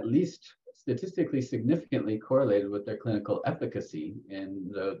at least statistically significantly correlated with their clinical efficacy in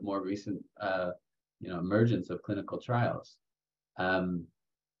the more recent emergence of clinical trials.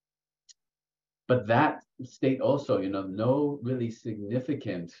 But that state also, no really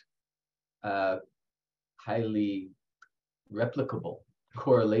significant, highly replicable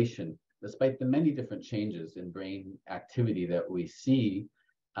correlation, despite the many different changes in brain activity that we see.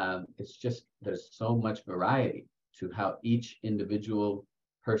 It's just, there's so much variety to how each individual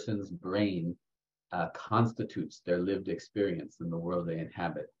person's brain constitutes their lived experience in the world they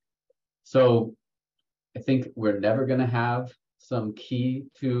inhabit. So I think we're never going to have some key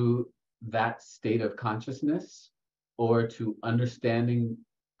to that state of consciousness or to understanding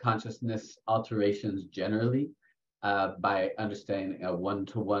consciousness alterations generally by understanding a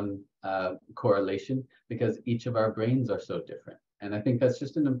one-to-one correlation, because each of our brains are so different. And I think that's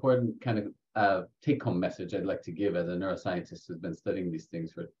just an important kind of take-home message I'd like to give as a neuroscientist who's been studying these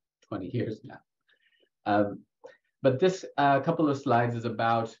things for 20 years now. But this couple of slides is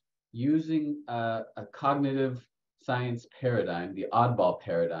about using a cognitive science paradigm, the oddball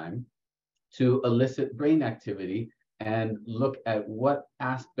paradigm, to elicit brain activity and look at what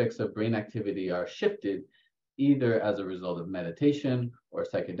aspects of brain activity are shifted either as a result of meditation or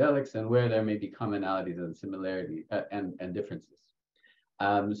psychedelics, and where there may be commonalities and similarities and differences.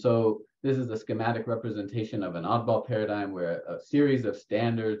 So this is a schematic representation of an oddball paradigm where a series of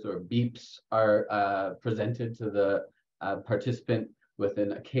standards or beeps are presented to the participant with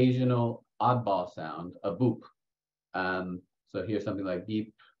an occasional oddball sound, a boop. So here's something like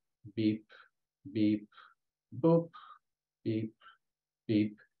beep, beep, beep, boop, beep,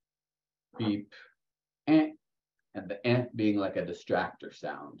 beep, beep, and the being like a distractor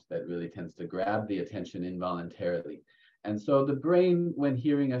sound that really tends to grab the attention involuntarily. And so the brain, when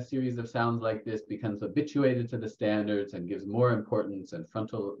hearing a series of sounds like this, becomes habituated to the standards and gives more importance and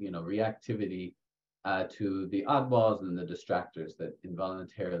frontal, reactivity to the oddballs and the distractors that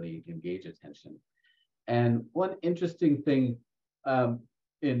involuntarily engage attention. And one interesting thing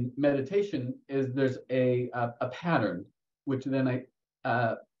in meditation is there's a pattern, which then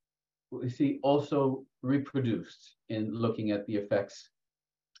we see also reproduced in looking at the effects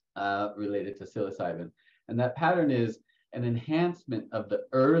related to psilocybin. And that pattern is an enhancement of the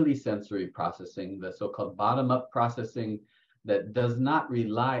early sensory processing, the so-called bottom-up processing that does not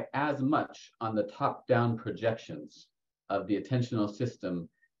rely as much on the top-down projections of the attentional system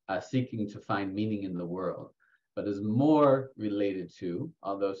seeking to find meaning in the world, but is more related to,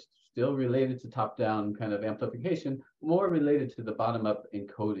 although still related to top-down kind of amplification, more related to the bottom-up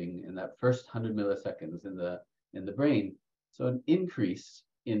encoding in that first 100 milliseconds in the brain. So an increase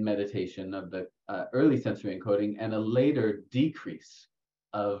in meditation of the early sensory encoding and a later decrease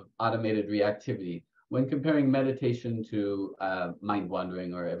of automated reactivity when comparing meditation to mind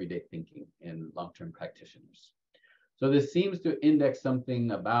wandering or everyday thinking in long-term practitioners. So this seems to index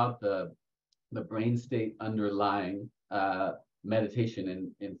something about the brain state underlying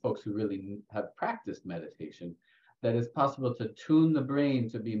meditation in folks who really have practiced meditation, that it's possible to tune the brain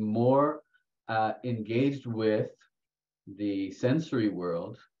to be more engaged with the sensory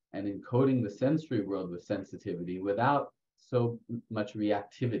world and encoding the sensory world with sensitivity without so much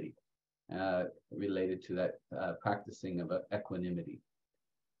reactivity related to that practicing of equanimity.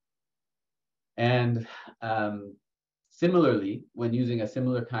 And similarly, when using a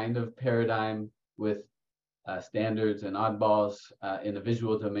similar kind of paradigm with standards and oddballs in the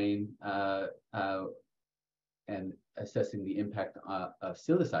visual domain and assessing the impact of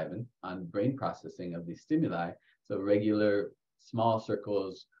psilocybin on brain processing of these stimuli, so regular small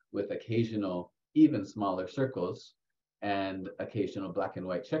circles with occasional even smaller circles and occasional black and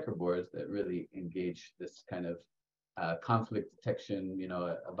white checkerboards that really engage this kind of conflict detection,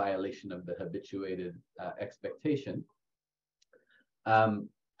 a violation of the habituated expectation.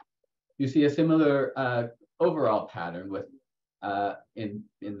 You see a similar overall pattern with in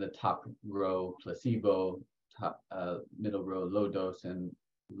the top row placebo, middle row low dose, and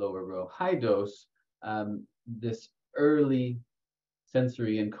lower row high dose. This early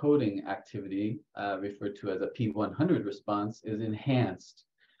sensory encoding activity, referred to as a P100 response, is enhanced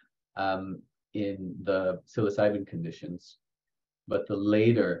in the psilocybin conditions, but the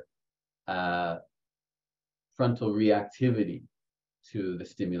later frontal reactivity to the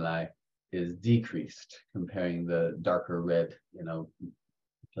stimuli is decreased, comparing the darker red,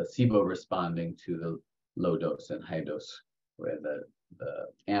 placebo responding to the low dose and high dose, where the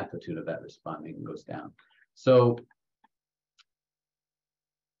amplitude of that responding goes down. So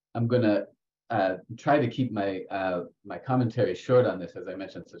I'm going to try to keep my my commentary short on this, as I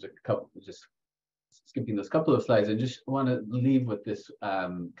mentioned, just skipping those couple of slides, and just want to leave with this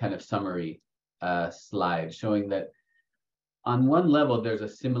kind of summary slide showing that on one level there's a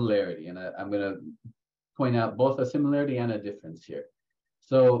similarity, and I'm going to point out both a similarity and a difference here.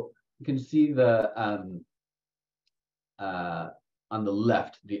 So you can see the on the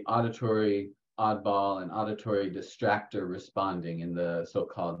left, the auditory oddball and auditory distractor responding in the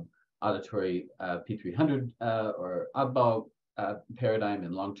so-called auditory P300 or oddball paradigm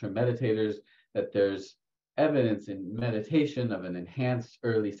in long-term meditators, that there's evidence in meditation of an enhanced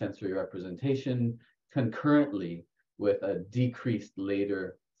early sensory representation concurrently with a decreased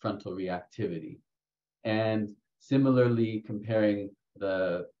later frontal reactivity. And similarly, comparing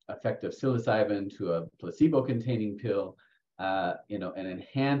the effect of psilocybin to a placebo-containing pill, an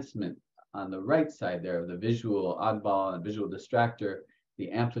enhancement on the right side there of the visual oddball and visual distractor,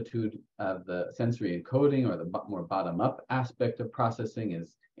 the amplitude of the sensory encoding, or the more bottom-up aspect of processing,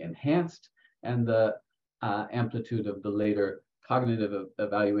 is enhanced, and the amplitude of the later cognitive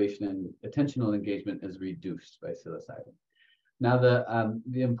evaluation and attentional engagement is reduced by psilocybin. Now,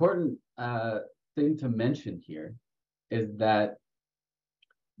 the important thing to mention here is that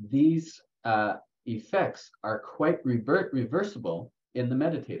these effects are quite reversible in the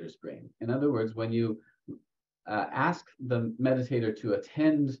meditator's brain. In other words, when you ask the meditator to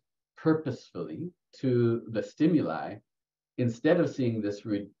attend purposefully to the stimuli, instead of seeing this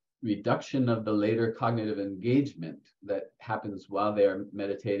reduction of the later cognitive engagement that happens while they are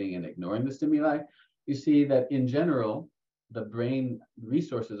meditating and ignoring the stimuli, you see that in general, the brain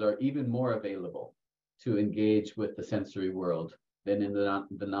resources are even more available to engage with the sensory world than in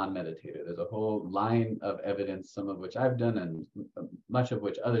the non-meditator. There's a whole line of evidence, some of which I've done and much of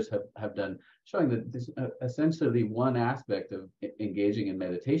which others have done, showing that this essentially one aspect of engaging in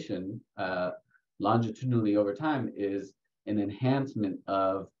meditation longitudinally over time is an enhancement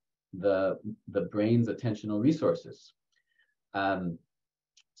of the brain's attentional resources.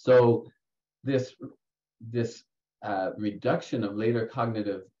 So this reduction of later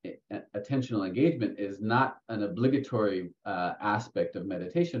cognitive attentional engagement is not an obligatory aspect of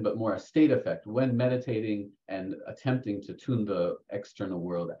meditation, but more a state effect. When meditating and attempting to tune the external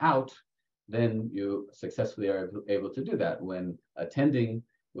world out, then you successfully are able to do that. When attending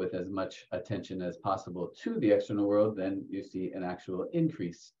with as much attention as possible to the external world, then you see an actual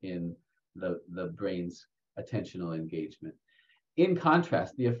increase in the brain's attentional engagement. In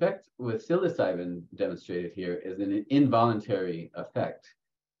contrast, the effect with psilocybin demonstrated here is an involuntary effect.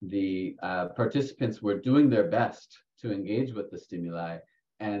 The participants were doing their best to engage with the stimuli,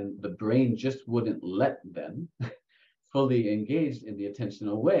 and the brain just wouldn't let them fully engage in the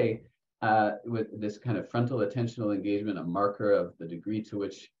attentional way with this kind of frontal attentional engagement, a marker of the degree to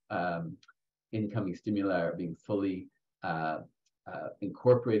which incoming stimuli are being fully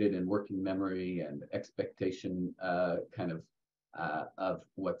incorporated in working memory and expectation of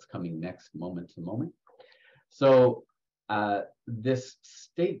what's coming next moment to moment. So this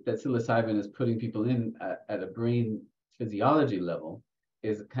state that psilocybin is putting people in at a brain physiology level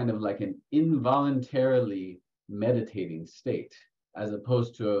is kind of like an involuntarily meditating state, as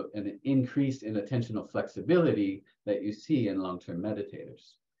opposed to an increase in attentional flexibility that you see in long-term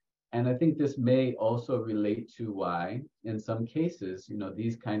meditators. And I think this may also relate to why, in some cases,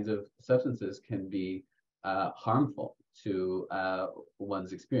 these kinds of substances can be harmful to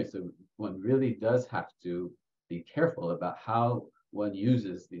one's experience. So one really does have to be careful about how one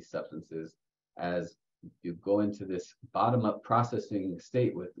uses these substances, as you go into this bottom-up processing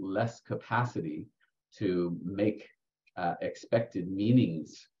state with less capacity to make expected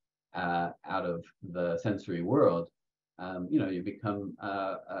meanings out of the sensory world. You become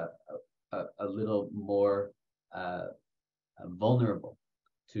a little more vulnerable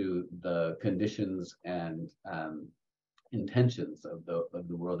to the conditions and intentions of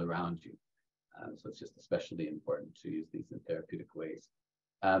the world around you. So it's just especially important to use these in therapeutic ways.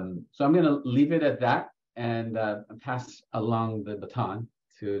 So I'm going to leave it at that and pass along the baton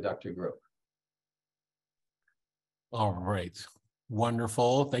to Dr. Grove. All right.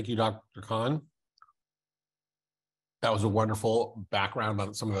 Wonderful. Thank you, Dr. Khan. That was a wonderful background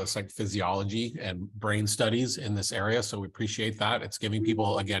on some of the psychophysiology and brain studies in this area. So we appreciate that. It's giving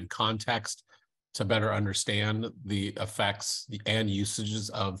people, again, context to better understand the effects and usages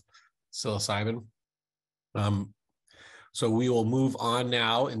of psilocybin. So we will move on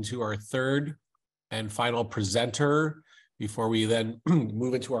now into our third and final presenter before we then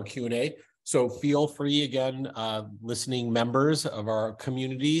move into our Q&A. So feel free, again, listening members of our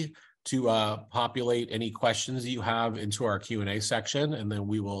community, to populate any questions you have into our Q&A section, and then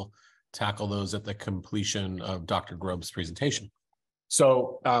we will tackle those at the completion of Dr. Grobe's presentation.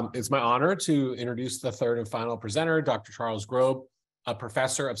 So it's my honor to introduce the third and final presenter, Dr. Charles Grobe, a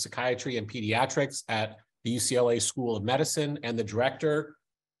professor of psychiatry and pediatrics at the UCLA School of Medicine and the director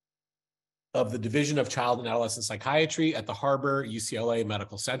of the Division of Child and Adolescent Psychiatry at the Harbor UCLA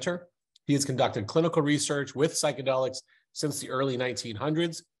Medical Center. He has conducted clinical research with psychedelics since the early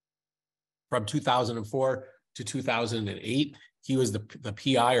 1900s. From 2004 to 2008, he was the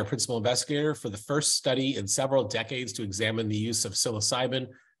PI, or principal investigator, for the first study in several decades to examine the use of psilocybin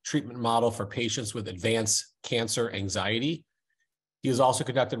treatment model for patients with advanced cancer anxiety. He has also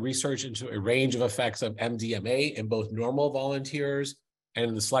conducted research into a range of effects of MDMA in both normal volunteers and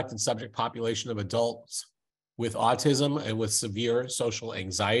in the selected subject population of adults with autism and with severe social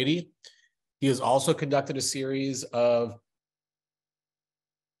anxiety. He has also conducted a series of,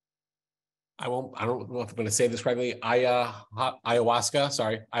 I don't know if I'm going to say this correctly, ayahuasca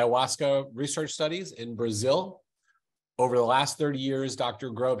research studies in Brazil. Over the last 30 years,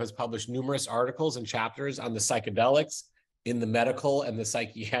 Dr. Grobe has published numerous articles and chapters on the psychedelics in the medical and the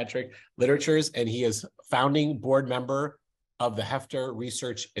psychiatric literatures, and he is founding board member of the Hefter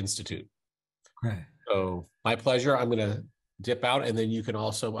Research Institute. Great. So my pleasure. I'm going to dip out, and then you can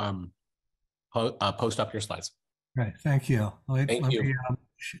also post up your slides. Great. Thank you. Let you. me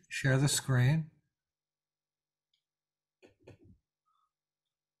share the screen.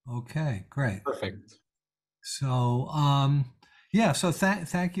 Okay, great. Perfect. So, so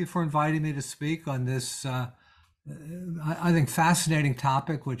thank you for inviting me to speak on this, I think, fascinating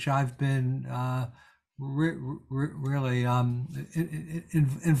topic, which I've been really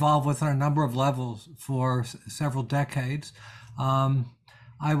involved with on a number of levels for several decades.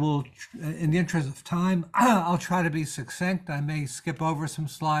 I will, in the interest of time, I'll try to be succinct. I may skip over some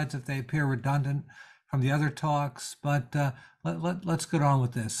slides if they appear redundant from the other talks, but let's get on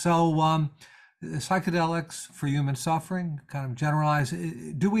with this. So psychedelics for human suffering, kind of generalized.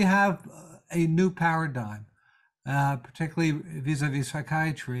 Do we have a new paradigm, particularly vis-a-vis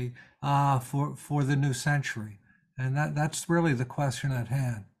psychiatry, for the new century? And that's really the question at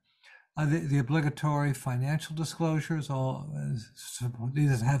hand. The obligatory financial disclosures,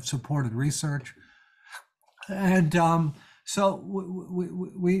 these have supported research. And so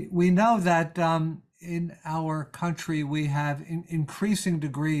we know that in our country, we have increasing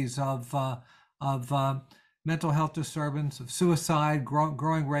degrees of mental health disturbance, of suicide,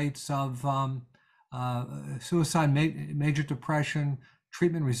 growing rates of suicide, major depression,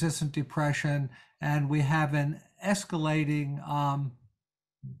 treatment-resistant depression, and we have an escalating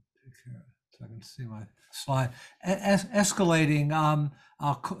I can see my slide. Escalating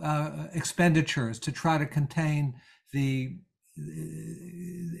expenditures to try to contain the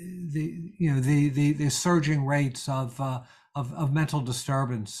surging rates of mental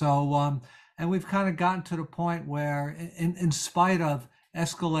disturbance. So And we've kind of gotten to the point where, in spite of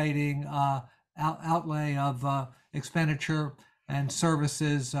escalating outlay of expenditure and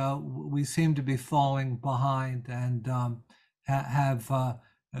services, we seem to be falling behind and have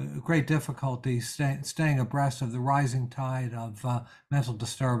great difficulty staying abreast of the rising tide of mental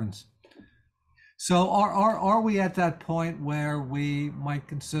disturbance. So are we at that point where we might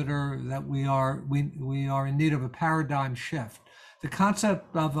consider that we are in need of a paradigm shift? The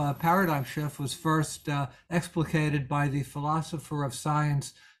concept of a paradigm shift was first explicated by the philosopher of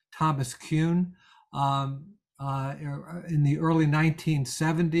science Thomas Kuhn in the early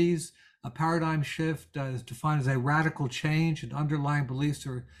 1970s. A paradigm shift is defined as a radical change in underlying beliefs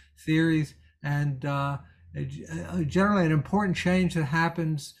or theories, and generally an important change that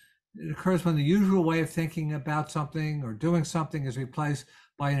happens. It occurs when the usual way of thinking about something or doing something is replaced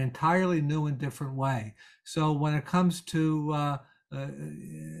by an entirely new and different way. So when it comes to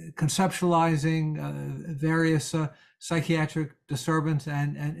conceptualizing various psychiatric disturbance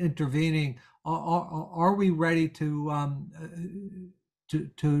and intervening, are we ready to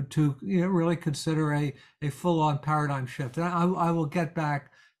really consider a full-on paradigm shift? And I will get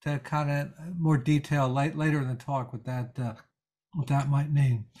back to kind of more detail later in the talk what that might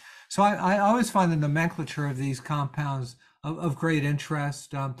mean. So I always find the nomenclature of these compounds of great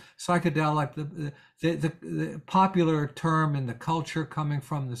interest. Psychedelic, the popular term in the culture coming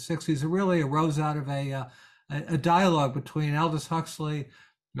from the 60s, it really arose out of a dialogue between Aldous Huxley,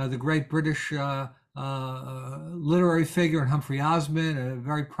 the great British literary figure, and Humphrey Osmond, a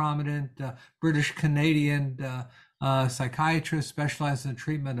very prominent British-Canadian psychiatrist specialized in the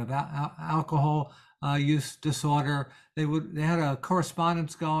treatment of alcohol use disorder. They had a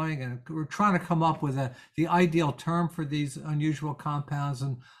correspondence going, and were trying to come up with the ideal term for these unusual compounds.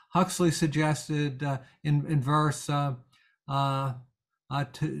 And Huxley suggested in verse I'm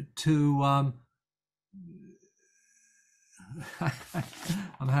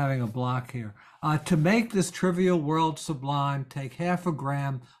having a block here. To make this trivial world sublime, take 1/2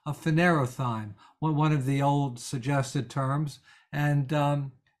 gram of phanerothym, one of the old suggested terms. And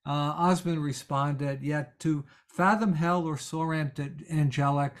Osmond responded, yet to fathom hell or soar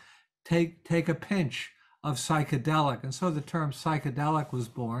angelic, take a pinch of psychedelic. And so the term psychedelic was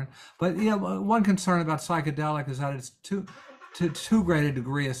born. But one concern about psychedelic is that it's to too great a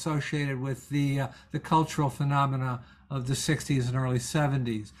degree associated with the cultural phenomena of the 60s and early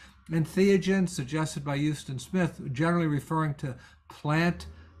 70s. Entheogens, suggested by Houston Smith, generally referring to plant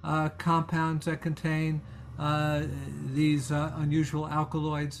compounds that contain these unusual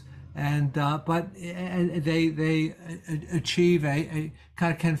alkaloids, and they achieve a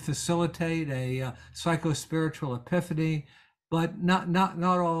kind of can facilitate a psychospiritual epiphany, but not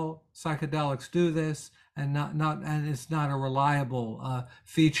all psychedelics do this, and it's not a reliable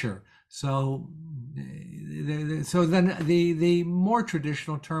feature. So then the more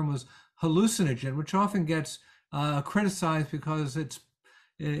traditional term was hallucinogen, which often gets criticized because it's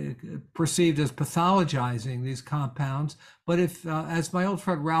perceived as pathologizing these compounds. But if, as my old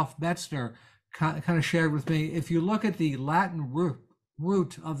friend Ralph Metzner kind of shared with me, if you look at the Latin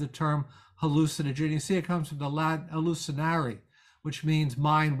root of the term hallucinogen, you see it comes from the Latin hallucinare, which means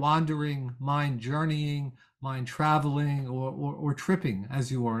mind wandering, mind journeying, mind traveling, or tripping,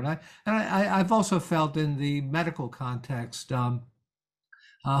 as you were. And I've also felt in the medical context,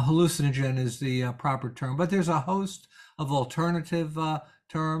 hallucinogen is the proper term, but there's a host of alternative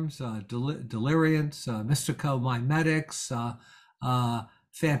terms, deliriants, mysticomimetics,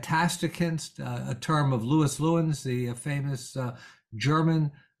 fantasticants, a term of Louis Lewins, the famous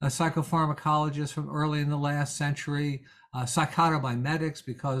German psychopharmacologist from early in the last century, psychotomimetics,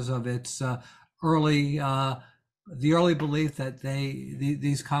 because of its early belief that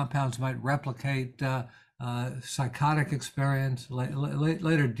these compounds might replicate psychotic experience,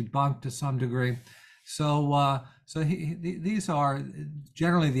 later debunked to some degree. So these are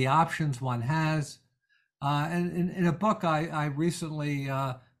generally the options one has. And in a book I recently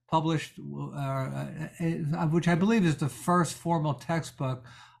published, which I believe is the first formal textbook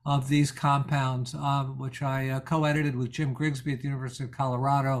of these compounds, which I co-edited with Jim Grigsby at the University of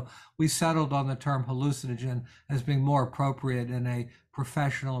Colorado, we settled on the term hallucinogen as being more appropriate in a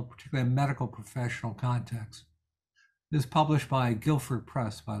professional, particularly a medical professional context. This is published by Guilford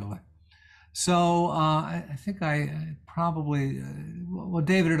Press, by the way. So I think I probably, well,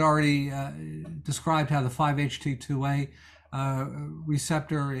 David had already described how the 5-HT2A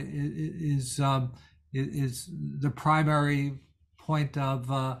receptor is the primary point of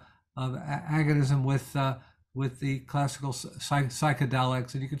agonism with the classical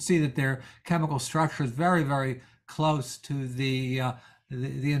psychedelics, and you can see that their chemical structure is very, very close to the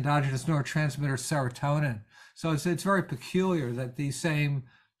the endogenous neurotransmitter serotonin. So it's very peculiar that these same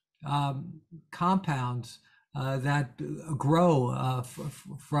compounds that grow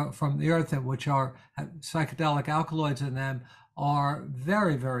from the earth, and which are psychedelic alkaloids in them, are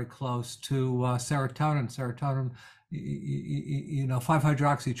very, very close to serotonin. Serotonin,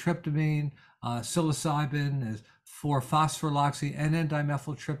 5-hydroxytryptamine, psilocybin is 4-phosphoroxy, and then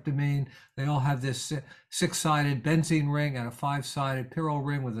dimethyltryptamine. They all have this 6-sided benzene ring and a 5-sided pyrrole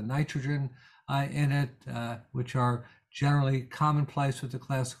ring with a nitrogen in it, which are generally commonplace with the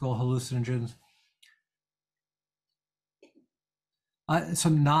classical hallucinogens.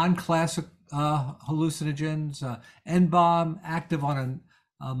 Some non-classic hallucinogens, N-bomb, active on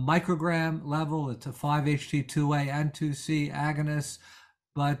a microgram level. It's a 5-HT2A and 2C agonist,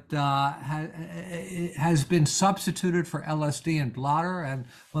 but it has been substituted for LSD and bladder. And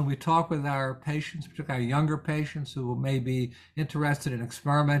when we talk with our patients, particularly our younger patients who may be interested in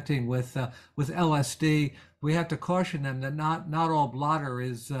experimenting with LSD, we have to caution them that not all bladder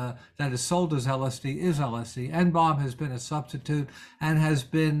is that is sold as LSD is LSD. N-bomb has been a substitute and has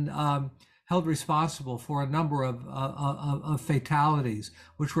been held responsible for a number of fatalities,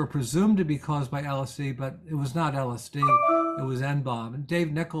 which were presumed to be caused by LSD, but it was not LSD, it was N-bomb. And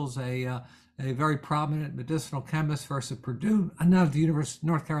Dave Nichols, a very prominent medicinal chemist, first at Purdue and now at the University of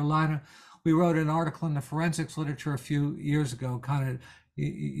North Carolina, we wrote an article in the forensics literature a few years ago, kind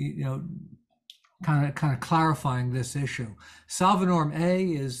of clarifying this issue. Salvinorm A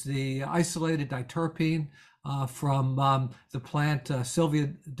is the isolated diterpene from the plant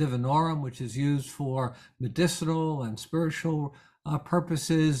Sylvia divinorum, which is used for medicinal and spiritual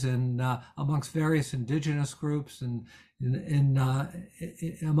purposes and amongst various indigenous groups and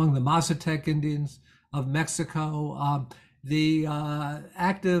among the Mazatec Indians of Mexico. The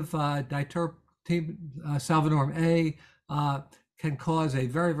active diterpene Salvinorm A can cause a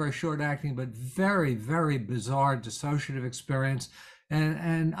very, very short-acting but very, very bizarre dissociative experience.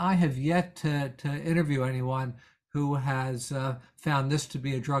 And I have yet to interview anyone who has found this to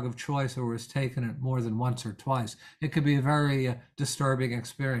be a drug of choice or has taken it more than once or twice. It could be a very disturbing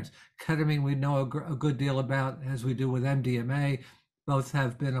experience. Ketamine we know a good deal about, as we do with MDMA. Both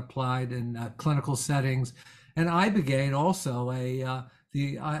have been applied in clinical settings. And ibogaine also,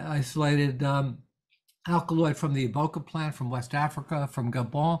 the isolated alkaloid from the Iboga plant from West Africa, from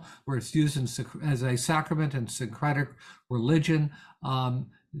Gabon, where it's used as a sacrament in syncretic religion.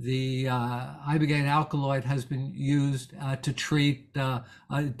 The ibogaine alkaloid has been used to treat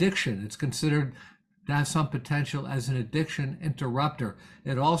addiction. It's considered to have some potential as an addiction interrupter.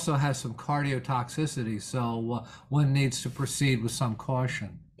 It also has some cardiotoxicity, so one needs to proceed with some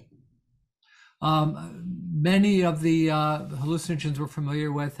caution. Many of the hallucinogens we're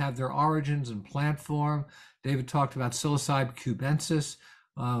familiar with have their origins in plant form. David talked about psilocybin cubensis,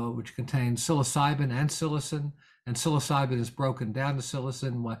 which contains psilocybin and psilocin, and psilocybin is broken down to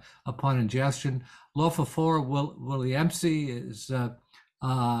psilocin upon ingestion. Lophophora williamsi is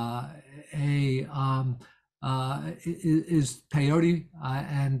peyote,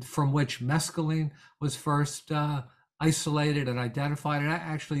 and from which mescaline was first isolated and identified. And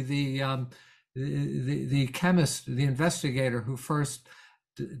actually, the chemist, the investigator who first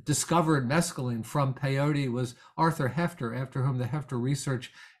discovered mescaline from peyote was Arthur Hefter, after whom the Hefter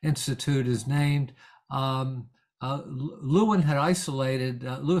Research Institute is named. Lewis Lewin had isolated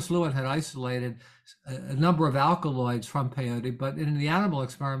a number of alkaloids from peyote, but in the animal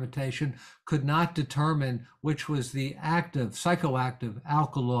experimentation could not determine which was the active, psychoactive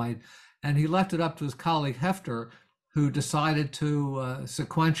alkaloid. And he left it up to his colleague Hefter, who decided to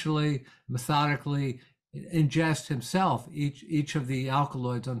sequentially, methodically ingest himself each of the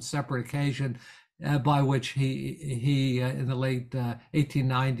alkaloids on separate occasion, by which he in the late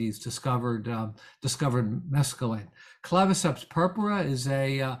 1890s discovered mescaline. Claviceps purpura is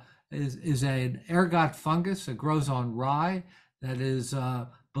an ergot fungus. It grows on rye that is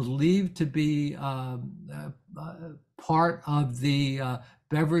believed to be part of the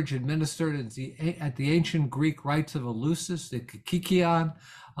beverage administered at the ancient Greek rites of Eleusis, the kikikion,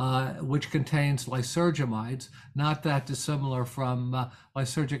 which contains lysergamides, not that dissimilar from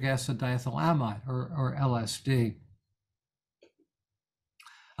lysergic acid diethylamide or LSD.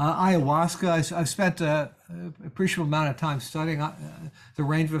 Ayahuasca, I've spent an appreciable amount of time studying the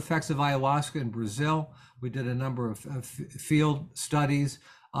range of effects of ayahuasca in Brazil. We did a number of field studies.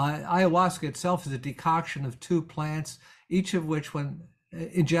 Ayahuasca itself is a decoction of two plants, each of which, when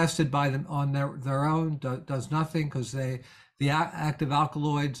ingested by them on their own, does nothing, because the active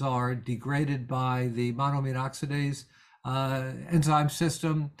alkaloids are degraded by the monoamine oxidase enzyme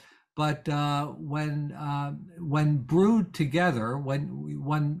system. But when brewed together, when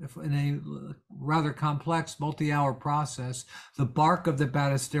in a rather complex multi-hour process, the bark of the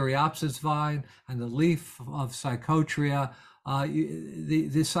Banisteriopsis vine and the leaf of Psychotria,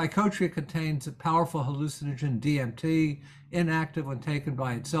 the Psychotria contains a powerful hallucinogen DMT, inactive when taken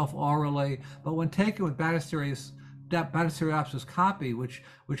by itself orally, but when taken with Banisteriopsis copy, which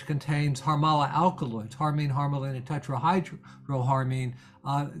contains harmala alkaloids, harmine, harmaline, and tetrahydroharmine,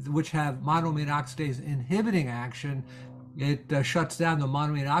 which have monoamine oxidase inhibiting action, it shuts down the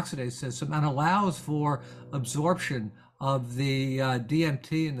monoamine oxidase system and allows for absorption of the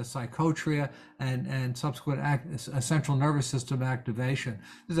DMT and the Psychotria and subsequent central nervous system activation.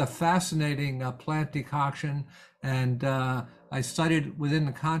 This is a fascinating plant decoction, and I studied within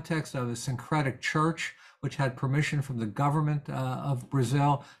the context of a syncretic church, which had permission from the government of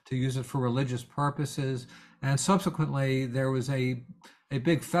Brazil to use it for religious purposes. And subsequently, there was a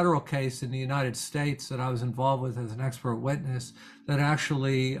big federal case in the United States that I was involved with as an expert witness that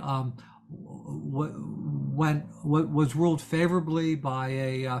actually was ruled favorably by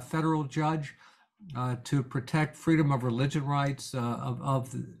a federal judge to protect freedom of religion rights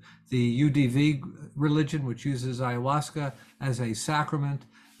of the UDV religion, which uses ayahuasca as a sacrament.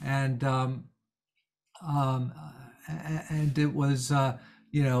 And it was,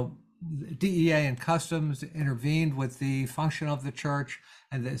 DEA and Customs intervened with the function of the church,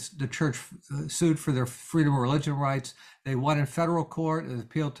 and the church sued for their freedom of religion rights. They won in federal court. It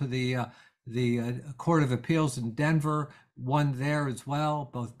appealed to the Court of Appeals in Denver, won there as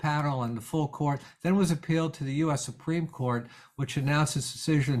well, both panel and the full court. Then was appealed to the U.S. Supreme Court, which announced its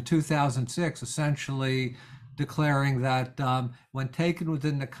decision in 2006, essentially declaring that when taken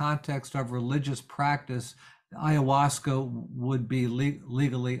within the context of religious practice, ayahuasca would be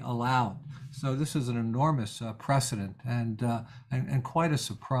legally allowed. So this is an enormous precedent and quite a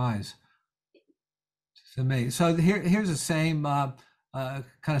surprise to me. So here's the same kind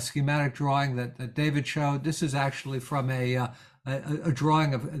of schematic drawing that David showed. This is actually from a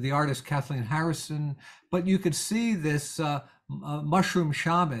drawing of the artist Kathleen Harrison, but you could see this mushroom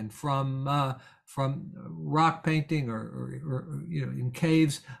shaman from rock painting or in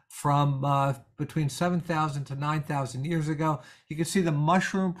caves from between 7,000 to 9,000 years ago. You can see the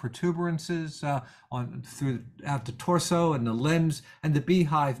mushroom protuberances throughout the torso and the limbs, and the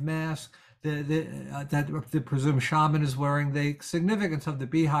beehive mask that the presumed shaman is wearing. The significance of the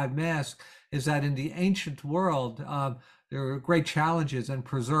beehive mask is that in the ancient world, there were great challenges in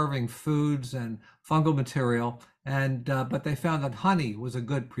preserving foods and fungal material, but they found that honey was a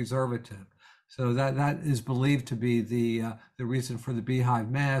good preservative. So that is believed to be the reason for the beehive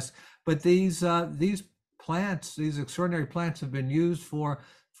mask. But these plants, these extraordinary plants, have been used for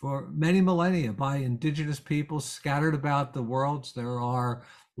many millennia by indigenous peoples scattered about the world. There are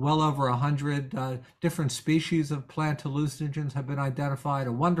well over 100 different species of plant hallucinogens have been identified.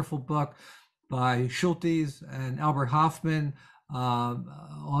 A wonderful book by Schultes and Albert Hoffman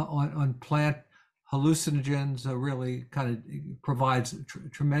on plant hallucinogens really kind of provides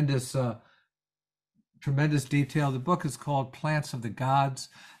tremendous detail. The book is called Plants of the Gods,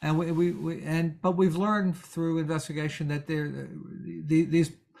 and but we've learned through investigation that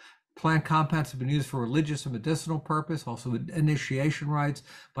these plant compounds have been used for religious and medicinal purpose, also initiation rites,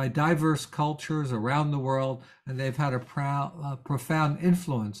 by diverse cultures around the world, and they've had a profound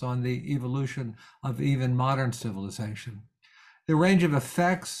influence on the evolution of even modern civilization. The range of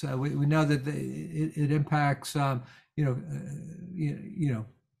effects, we know that it impacts,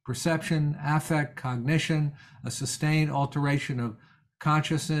 perception, affect, cognition, a sustained alteration of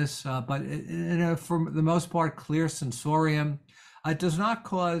consciousness, but for the most part, clear sensorium. It does not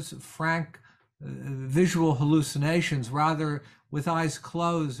cause frank visual hallucinations. Rather, with eyes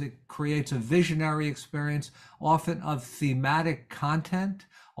closed, it creates a visionary experience, often of thematic content,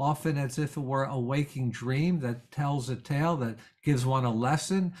 often as if it were a waking dream that tells a tale, that gives one a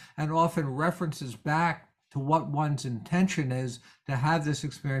lesson, and often references back to what one's intention is to have this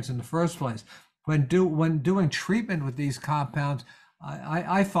experience in the first place. When doing treatment with these compounds,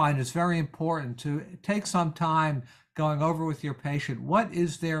 I find it's very important to take some time going over with your patient, what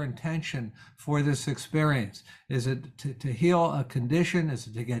is their intention for this experience? Is it to heal a condition? Is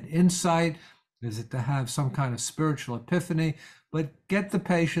it to get insight? Is it to have some kind of spiritual epiphany? But get the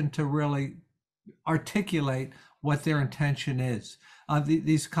patient to really articulate what their intention is.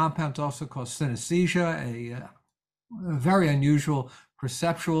 These compounds also cause synesthesia, a very unusual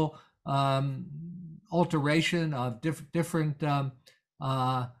perceptual alteration of different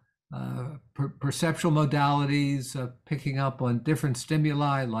perceptual modalities, picking up on different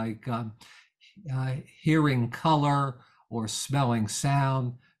stimuli like hearing color or smelling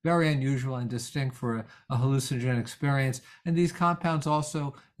sound, very unusual and distinct for a hallucinogen experience. And these compounds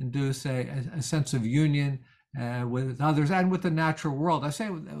also induce a sense of union with others and with the natural world. I say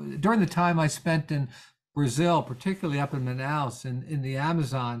during the time I spent in Brazil, particularly up in Manaus in the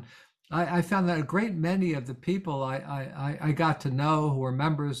Amazon, I found that a great many of the people I got to know who were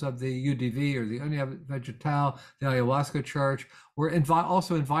members of the UDV or the União Vegetal, the Ayahuasca Church, were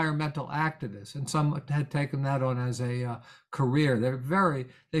also environmental activists, and some had taken that on as a career.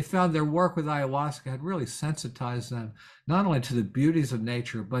 They found their work with ayahuasca had really sensitized them not only to the beauties of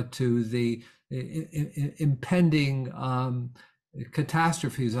nature, but to the impending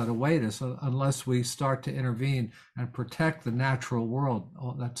catastrophes that await us unless we start to intervene and protect the natural world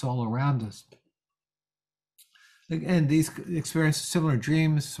that's all around us. And these experiences similar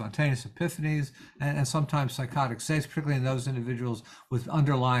dreams, spontaneous epiphanies, and sometimes psychotic states, particularly in those individuals with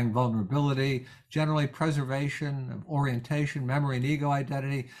underlying vulnerability, generally preservation of orientation, memory, and ego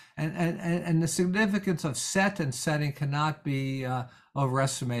identity. And the significance of set and setting cannot be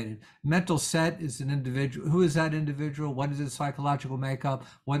overestimated. Mental set is an individual. Who is that individual? What is his psychological makeup?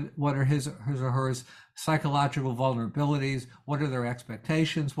 What are his or her psychological vulnerabilities? What are their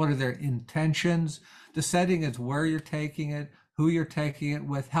expectations? What are their intentions? The setting is where you're taking it, who you're taking it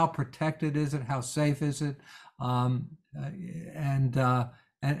with, how protected is it, how safe is it, and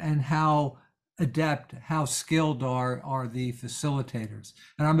how adept, how skilled are the facilitators.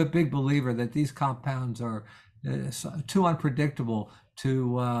 And I'm a big believer that these compounds are too unpredictable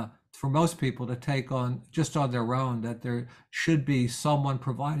for most people to take on just on their own, that there should be someone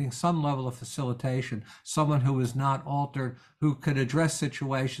providing some level of facilitation, someone who is not altered, who could address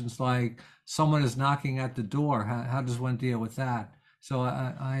situations like someone is knocking at the door. How does one deal with that? So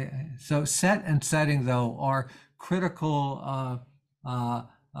so set and setting, though, are critical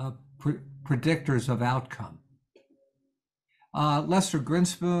predictors of outcome. Lester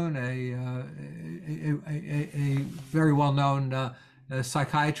Grinspoon, a very well-known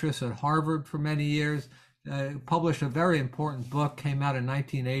psychiatrist at Harvard for many years, published a very important book, came out in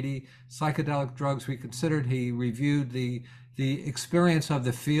 1980, Psychedelic Drugs Reconsidered. He reviewed the experience of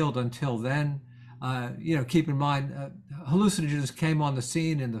the field until then. Keep in mind, hallucinogens came on the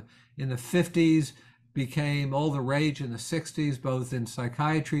scene in the 50s, became all the rage in the 60s, both in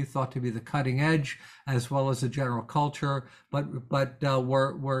psychiatry, thought to be the cutting edge, as well as the general culture, but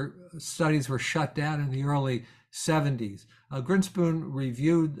studies were shut down in the early 70s. Grinspoon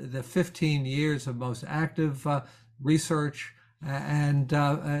reviewed the 15 years of most active research and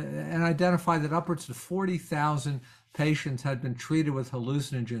identified that upwards of 40,000 patients had been treated with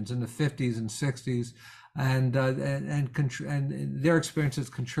hallucinogens in the 50s and 60s, and their experiences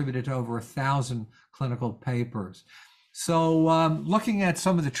contributed to over 1,000 clinical papers. So looking at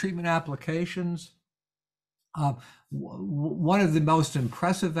some of the treatment applications, one of the most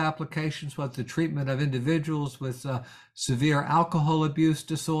impressive applications was the treatment of individuals with severe alcohol abuse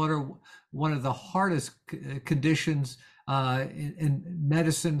disorder, one of the hardest conditions in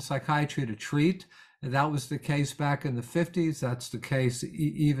medicine, psychiatry to treat. That was the case back in the 50s. That's the case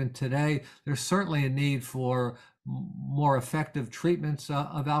even today. There's certainly a need for more effective treatments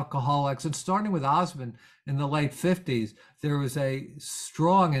of alcoholics. And starting with Osmond in the late 50s, there was a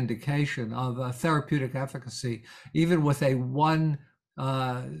strong indication of therapeutic efficacy, even with a one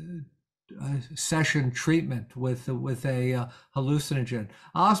session treatment with a hallucinogen.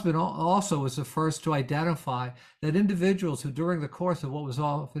 Osmond also was the first to identify that individuals who during the course of what was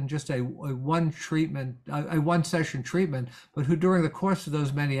often just a one session treatment, but who during the course of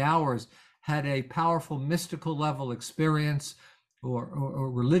those many hours had a powerful mystical level experience or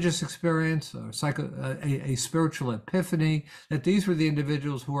religious experience or a spiritual epiphany, that these were the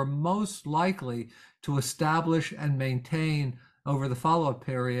individuals who were most likely to establish and maintain over the follow-up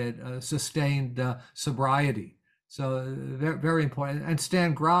period sustained sobriety. So very, very important. And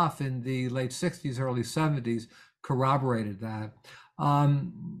Stan Grof in the late 60s, early 70s corroborated that.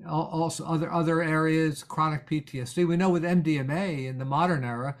 Also other areas, chronic PTSD. We know with MDMA in the modern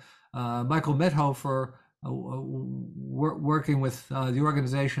era, Michael Mithofer, working with the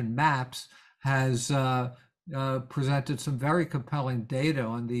organization MAPS, has presented some very compelling data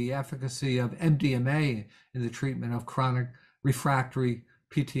on the efficacy of MDMA in the treatment of chronic refractory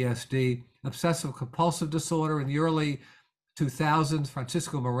PTSD. Obsessive compulsive disorder in the early 2000s,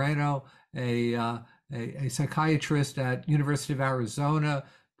 Francisco Moreno, a psychiatrist at University of Arizona,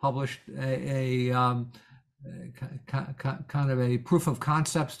 published a kind of a proof of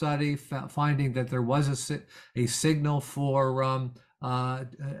concept study, finding that there was a signal for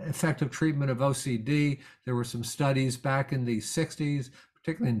effective treatment of OCD. There were some studies back in the 60s,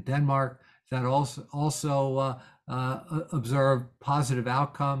 particularly in Denmark, that also observed positive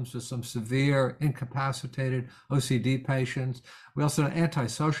outcomes with some severe incapacitated OCD patients. We also had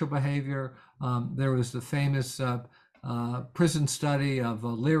antisocial behavior. There was the famous prison study of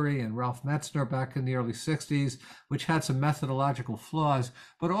Leary and Ralph Metzner back in the early 60s, which had some methodological flaws,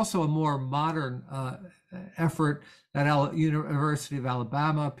 but also a more modern effort at University of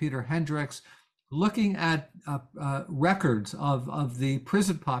Alabama, Peter Hendricks, looking at records of the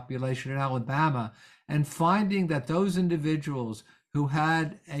prison population in Alabama and finding that those individuals who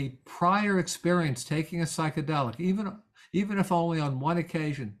had a prior experience taking a psychedelic, even if only on one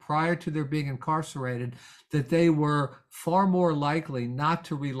occasion prior to their being incarcerated, that they were far more likely not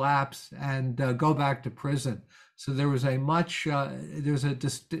to relapse and go back to prison. So there was there's a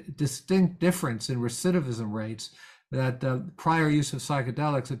distinct difference in recidivism rates that prior use of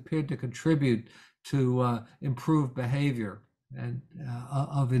psychedelics appeared to contribute to improved behavior and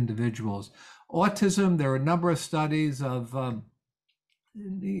of individuals. Autism, there are a number of studies of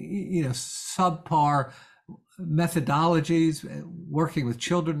subpar methodologies working with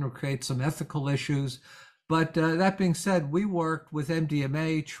children to create some ethical issues. But that being said, we worked with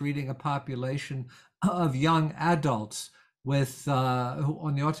MDMA treating a population of young adults with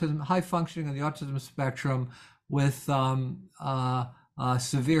on the autism, high functioning on the autism spectrum with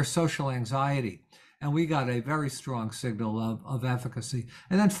severe social anxiety. And we got a very strong signal of efficacy.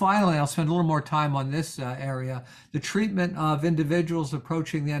 And then finally, I'll spend a little more time on this area, the treatment of individuals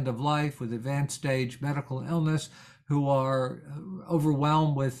approaching the end of life with advanced stage medical illness who are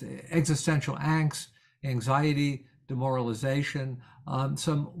overwhelmed with existential angst, anxiety, demoralization.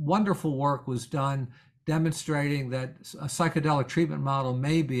 Some wonderful work was done demonstrating that a psychedelic treatment model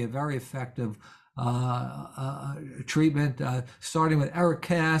may be a very effective treatment, starting with Eric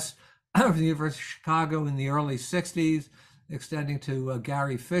Cass from the University of Chicago in the early 60s, extending to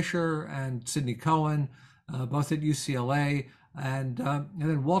Gary Fisher and Sidney Cohen, both at UCLA, and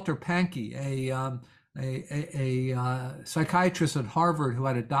then Walter Pankey, a psychiatrist at Harvard who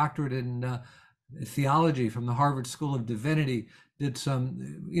had a doctorate in theology from the Harvard School of Divinity, did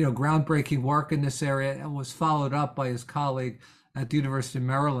some groundbreaking work in this area and was followed up by his colleague at the University of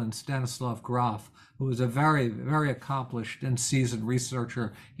Maryland, Stanislav Grof, who was a very, very accomplished and seasoned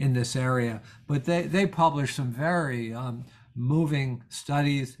researcher in this area. But they published some very moving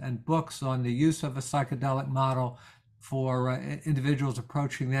studies and books on the use of a psychedelic model for individuals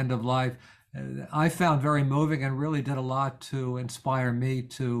approaching the end of life. I found very moving and really did a lot to inspire me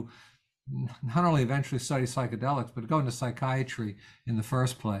to not only eventually study psychedelics, but go into psychiatry in the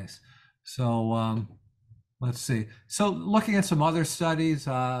first place. So let's see. So looking at some other studies,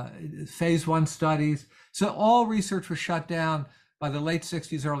 phase 1 studies. So all research was shut down by the late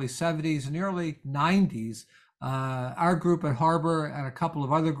 60s, early 70s. In the early 90s, our group at Harvard and a couple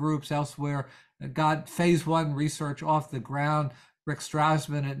of other groups elsewhere got phase 1 research off the ground. Rick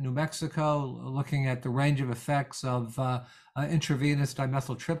Strassman at New Mexico, looking at the range of effects of intravenous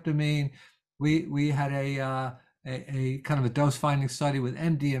dimethyltryptamine. We had a kind of a dose finding study with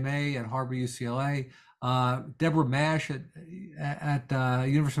MDMA at Harvard UCLA. Deborah Mash at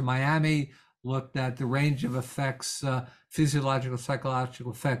University of Miami looked at the range of effects, physiological,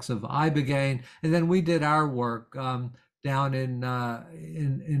 psychological effects of ibogaine, and then we did our work down in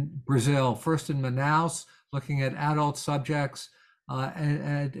Brazil, first in Manaus, looking at adult subjects,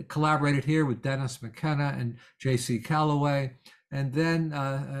 and collaborated here with Dennis McKenna and J.C. Calloway, and then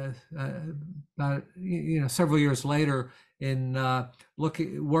several years later, in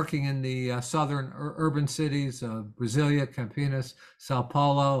working in the southern urban cities of Brasilia, Campinas, Sao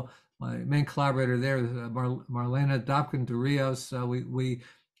Paulo. My main collaborator there is Marlena Dobkin de Rios. We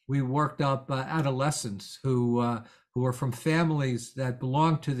worked up adolescents who were from families that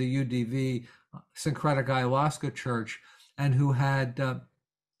belonged to the UDV Syncretic Ayahuasca Church and who had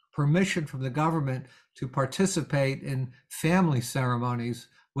permission from the government to participate in family ceremonies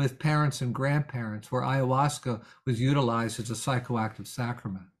with parents and grandparents, where ayahuasca was utilized as a psychoactive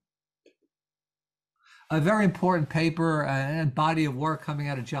sacrament. A very important paper and body of work coming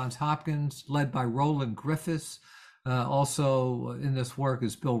out of Johns Hopkins, led by Roland Griffiths. Also in this work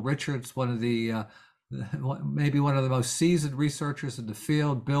is Bill Richards, maybe one of the most seasoned researchers in the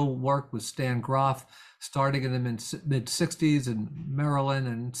field. Bill worked with Stan Grof, starting in the mid-60s in Maryland,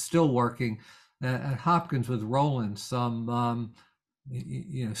 and still working at Hopkins with Roland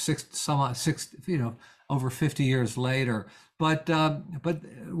over 50 years later. But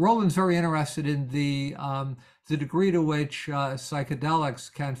Roland's very interested in the degree to which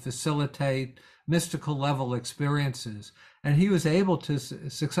psychedelics can facilitate mystical level experiences, and he was able to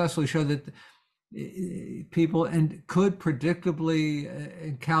successfully show that people could predictably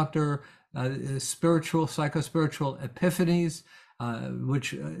encounter psychospiritual epiphanies,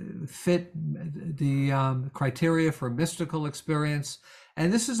 which fit the criteria for mystical experience.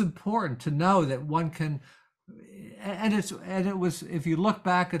 And this is important to know that one can, and it was, if you look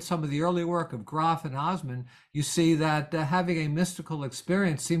back at some of the early work of Groff and Osmond, you see that having a mystical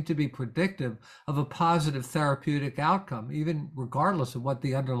experience seemed to be predictive of a positive therapeutic outcome, even regardless of what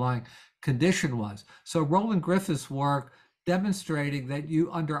the underlying condition was. So Roland Griffith's work demonstrating that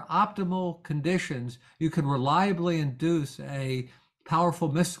under optimal conditions, you can reliably induce a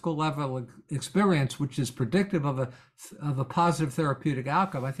powerful mystical level experience, which is predictive of a positive therapeutic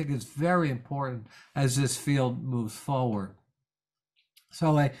outcome, I think is very important as this field moves forward.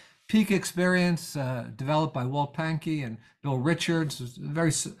 So a peak experience developed by Walt Pankey and Bill Richards,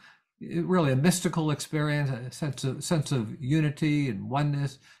 really a mystical experience, a sense of unity and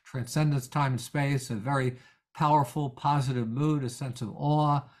oneness, transcendence, time and space, a very powerful positive mood, a sense of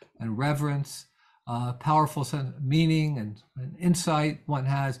awe and reverence, powerful sense of meaning and insight one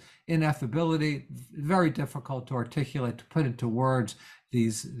has, ineffability, very difficult to articulate, to put into words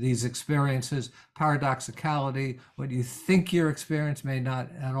these experiences, paradoxicality, what you think your experience may not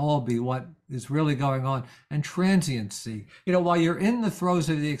at all be what is really going on, and transiency. While you're in the throes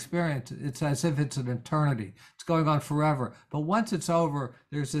of the experience, it's as if it's an eternity. It's going on forever. But once it's over,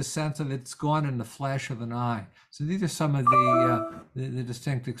 there's this sense of it's gone in the flash of an eye. So these are some of the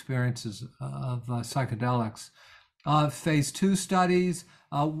distinct experiences of psychedelics. Phase 2 studies.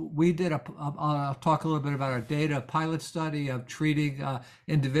 We did I'll talk a little bit about our data, a pilot study of treating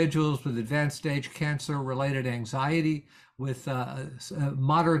individuals with advanced stage cancer-related anxiety with a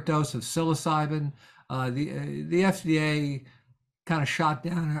moderate dose of psilocybin. The FDA kind of shot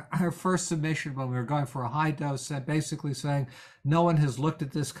down our first submission when we were going for a high dose, basically saying, no one has looked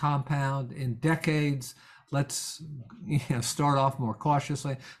at this compound in decades. Let's start off more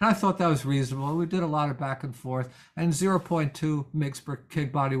cautiously. And I thought that was reasonable. We did a lot of back and forth. And 0.2 mg per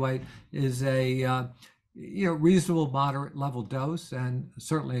kg body weight is a reasonable moderate level dose. And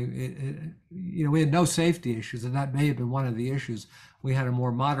certainly, we had no safety issues, and that may have been one of the issues. We had a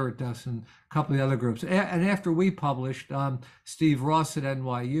more moderate dose in a couple of the other groups. And after we published, Steve Ross at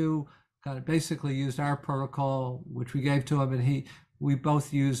NYU kind of basically used our protocol, which we gave to him, and we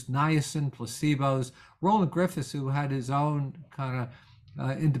both used niacin placebos. Roland Griffiths, who had his own kind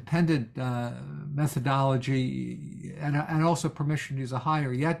of independent methodology and also permission to use a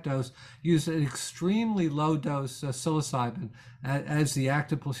higher yet dose, used an extremely low dose psilocybin as the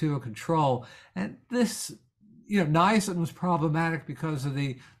active placebo control. And this, niacin was problematic because of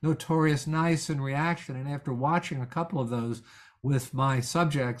the notorious niacin reaction. And after watching a couple of those with my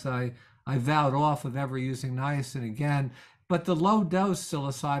subjects, I vowed off of ever using niacin again. But the low dose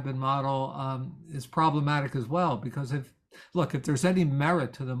psilocybin model is problematic as well, because if there's any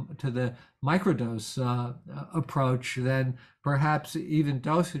merit to the microdose approach, then perhaps even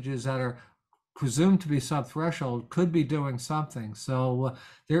dosages that are presumed to be sub-threshold could be doing something. So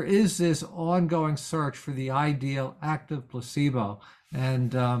there is this ongoing search for the ideal active placebo,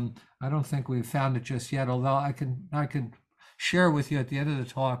 and I don't think we've found it just yet. Although I can share with you at the end of the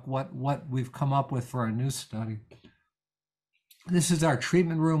talk what we've come up with for our new study. This is our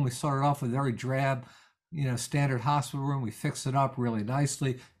treatment room. We started off with very drab, standard hospital room. We fixed it up really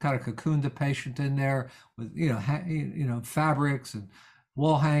nicely, kind of cocooned the patient in there with, fabrics and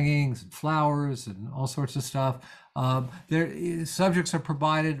wall hangings and flowers and all sorts of stuff. Subjects are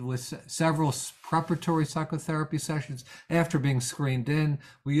provided with several preparatory psychotherapy sessions after being screened in.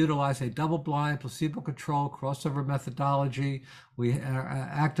 We utilize a double-blind, placebo-controlled crossover methodology. Our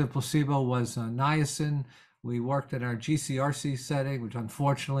active placebo was niacin. We worked in our GCRC setting, which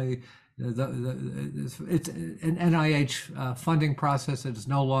unfortunately, it's an NIH funding process that is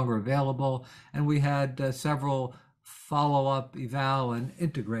no longer available. And we had several follow-up, eval, and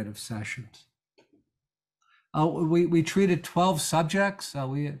integrative sessions. We treated 12 subjects.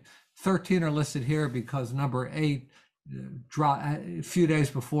 13 are listed here because number 8 a few days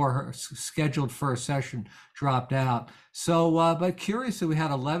before her scheduled first session dropped out. So, but curiously, we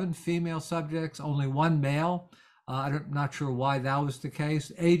had 11 female subjects, only 1 male. I'm not sure why that was the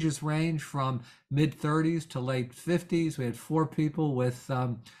case. Ages range from mid-30s to late 50s. We had 4 people with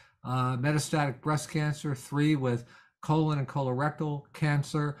metastatic breast cancer, 3 with colon and colorectal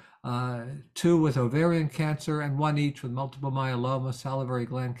cancer, 2 with ovarian cancer, and 1 each with multiple myeloma, salivary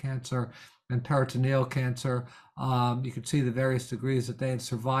gland cancer, and peritoneal cancer. You could see the various degrees that they had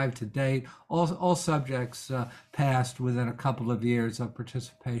survived to date. All subjects passed within a couple of years of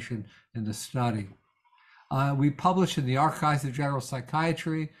participation in the study. We published in the Archives of General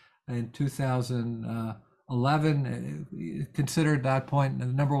Psychiatry in 2011, 2011, considered at that point the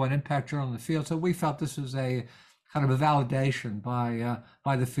 #1 impact journal in the field. So we felt this was a kind of a validation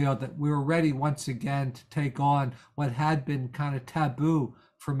by the field that we were ready once again to take on what had been kind of taboo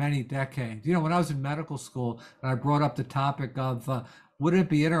for many decades. You know, when I was in medical school and I brought up the topic of wouldn't it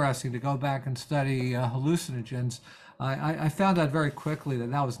be interesting to go back and study hallucinogens, I found out very quickly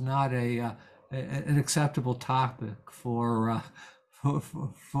that that was not an acceptable topic for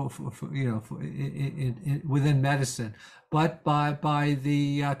within medicine. But by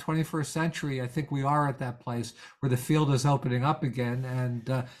the 21st century, I think we are at that place where the field is opening up again,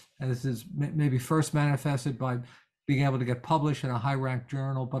 and this is maybe first manifested by being able to get published in a high-ranked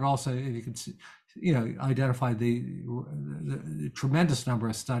journal, but also if you can see, identify the tremendous number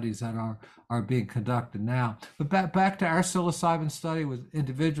of studies that are being conducted now. But back to our psilocybin study with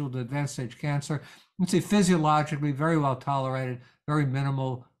individuals with advanced stage cancer, you can see physiologically very well tolerated, very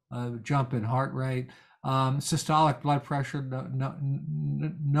minimal jump in heart rate, systolic blood pressure,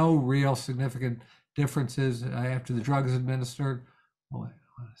 no real significant differences after the drug is administered. Oh, wait,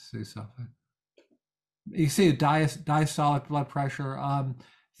 I want to see something. You see diastolic blood pressure.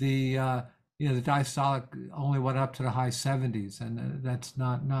 The diastolic only went up to the high 70s, and that's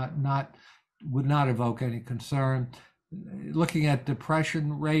would not evoke any concern. Looking at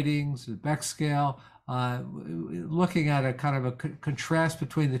depression ratings, the Beck scale, looking at a kind of a contrast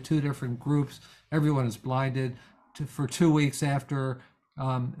between the two different groups. Everyone is blinded for 2 weeks after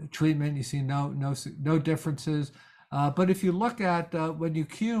treatment. You see no differences. But if you look at when you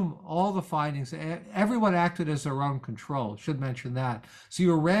cum all the findings, everyone acted as their own control. Should mention that. So you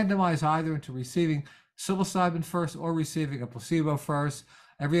were randomized either into receiving psilocybin first or receiving a placebo first.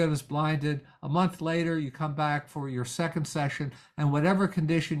 Everyone is blinded. A month later, you come back for your second session, and whatever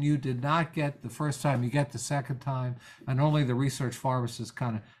condition you did not get the first time, you get the second time, and only the research pharmacists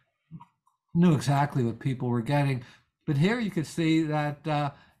kind of knew exactly what people were getting. But here you could see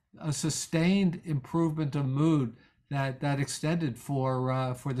that a sustained improvement of mood that extended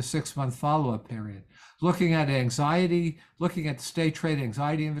for the 6-month follow-up period. Looking at anxiety, looking at the state trait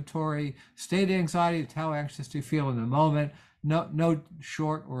anxiety inventory, state anxiety, it's how anxious do you feel in the moment, no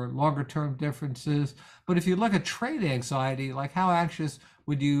short or longer term differences. But if you look at trait anxiety, like how anxious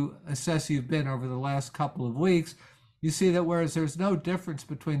would you assess you've been over the last couple of weeks, you see that whereas there's no difference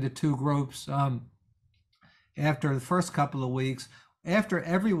between the two groups after the first couple of weeks, after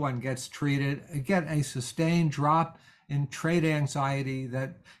everyone gets treated, again, a sustained drop in trait anxiety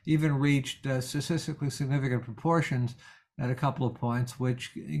that even reached statistically significant proportions at a couple of points,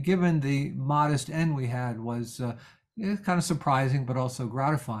 which, given the modest N we had, was kind of surprising, but also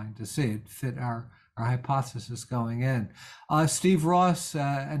gratifying to see. It fit our hypothesis going in. Steve Ross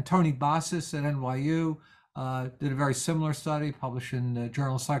and Tony Bassis at NYU did a very similar study published in the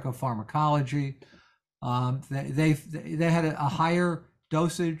journal Psychopharmacology. They had a higher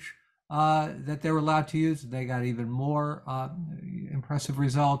dosage that they were allowed to use. They got even more impressive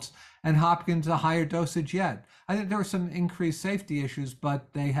results. And Hopkins, a higher dosage yet. I think there were some increased safety issues,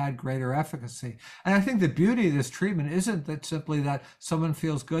 but they had greater efficacy. And I think the beauty of this treatment isn't that simply that someone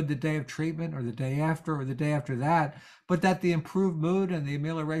feels good the day of treatment or the day after or the day after that, but that the improved mood and the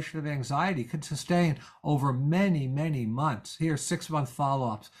amelioration of anxiety could sustain over many, many months. Here, 6-month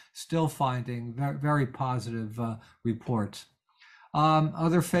follow-ups, still finding very, very positive reports.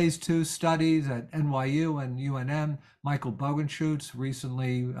 Other phase 2 studies at NYU and UNM, Michael Bogenschutz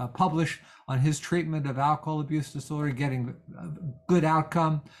recently published on his treatment of alcohol abuse disorder, getting a good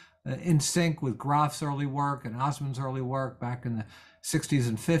outcome in sync with Graf's early work and Osmond's early work back in the 60s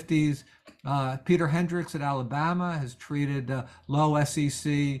and 50s. Peter Hendricks at Alabama has treated low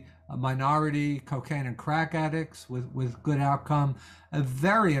SEC minority cocaine and crack addicts with good outcome. A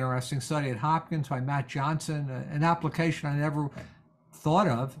very interesting study at Hopkins by Matt Johnson, an application I never thought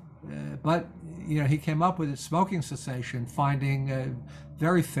of, but he came up with smoking cessation, finding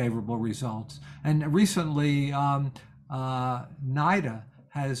very favorable results. And recently, NIDA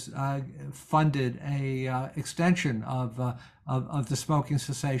has funded a extension of the smoking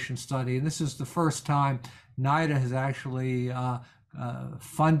cessation study, and this is the first time NIDA has actually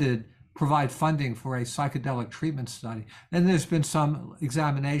provide funding for a psychedelic treatment study. And there's been some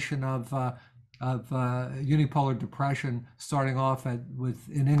examination of unipolar depression, starting off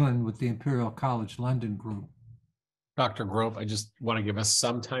in England with the Imperial College London group. Dr. Grove, I just want to give us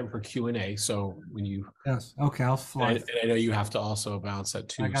some time for Q&A. So when you... Yes, okay, I'll fly. And I know you have to also bounce at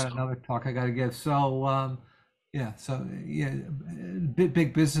 2. I got another talk I got to give. So,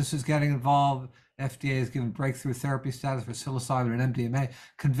 big businesses getting involved. FDA has given breakthrough therapy status for psilocybin and MDMA.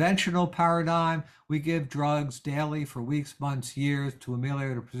 Conventional paradigm, we give drugs daily for weeks, months, years to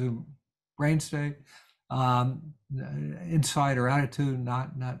ameliorate or presume brain state. insight or attitude,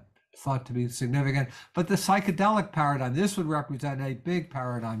 not thought to be significant. But the psychedelic paradigm, this would represent a big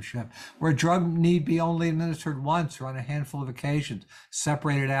paradigm shift, where a drug need be only administered once or on a handful of occasions,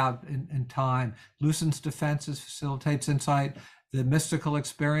 separated out in time, loosens defenses, facilitates insight. The mystical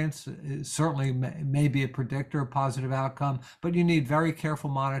experience certainly may be a predictor of positive outcome, but you need very careful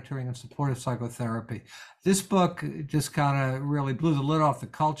monitoring and supportive psychotherapy. This book just kind of really blew the lid off the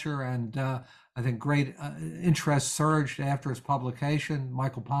culture, and I think great interest surged after its publication.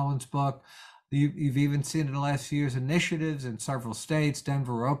 Michael Pollan's book. You've even seen in the last few years initiatives in several states,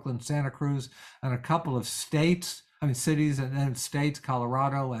 Denver, Oakland, Santa Cruz, and a couple of cities and states,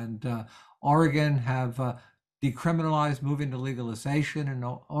 Colorado and Oregon, have decriminalized, moving to legalization. And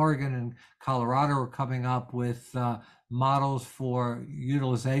Oregon and Colorado are coming up with models for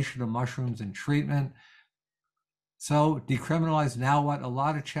utilization of mushrooms in treatment. So decriminalize, now what? A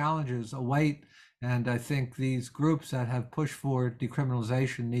lot of challenges await. And I think these groups that have pushed for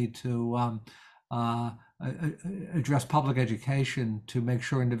decriminalization need to address public education to make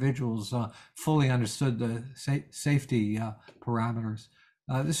sure individuals fully understood the safety parameters.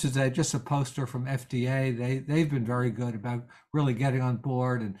 This is just a poster from FDA. They've been very good about really getting on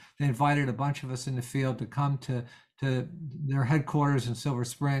board, and they invited a bunch of us in the field to come to their headquarters in Silver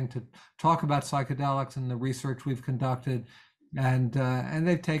Spring to talk about psychedelics and the research we've conducted, and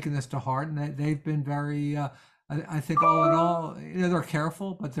they've taken this to heart, and they've been very, I think, all in all, they're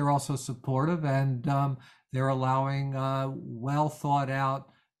careful, but they're also supportive, and they're allowing well thought out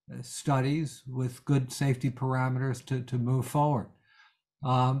studies with good safety parameters to move forward.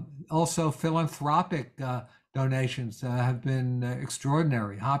 Also, philanthropic donations have been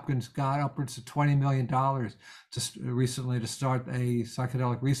extraordinary. Hopkins got upwards of $20 million recently to start a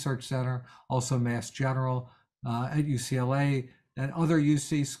psychedelic research center. Also, Mass General at UCLA and other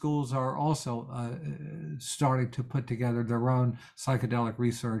UC schools are also starting to put together their own psychedelic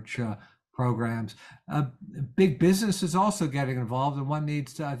research programs. Big business is also getting involved, and one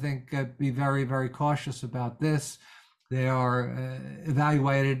needs to, I think, be very, very cautious about this. They are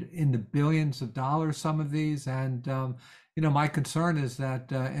evaluated in the billions of dollars, some of these. And, my concern is that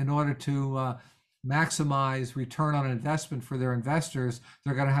in order to maximize return on investment for their investors,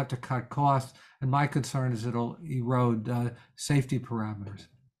 they're going to have to cut costs. And my concern is it'll erode safety parameters.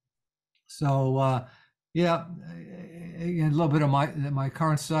 So, a little bit of my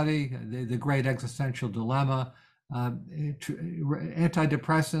current study, the great existential dilemma.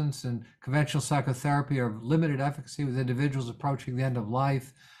 Antidepressants and conventional psychotherapy are of limited efficacy with individuals approaching the end of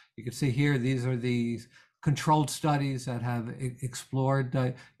life. You can see here, these are the controlled studies that have explored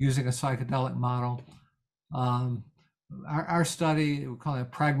using a psychedelic model. Our study, we call it a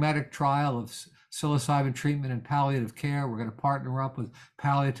pragmatic trial of psilocybin treatment and palliative care. We're going to partner up with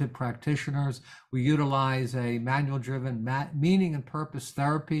palliative practitioners. We utilize a manual-driven meaning and purpose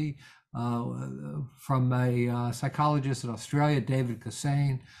therapy from a psychologist in Australia, David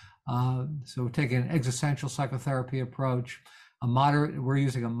Kassane. So we're taking an existential psychotherapy approach. We're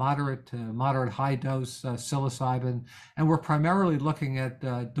using a moderate to moderate high dose psilocybin, and we're primarily looking at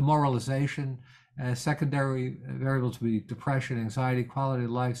demoralization. Secondary variables would be depression, anxiety, quality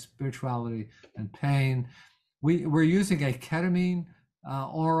of life, spirituality, and pain. We're using a ketamine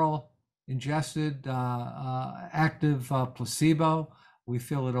oral ingested active placebo. We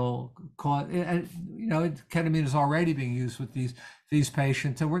feel it'll cause, ketamine is already being used with these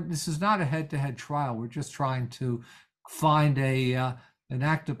patients, and this is not a head-to-head trial. We're just trying to find an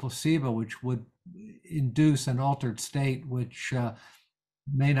active placebo which would induce an altered state, which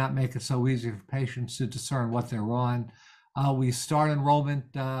may not make it so easy for patients to discern what they're on. We start enrollment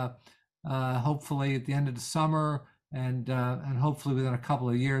hopefully at the end of the summer, and hopefully within a couple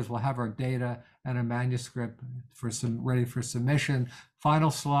of years we'll have our data and a manuscript ready for submission.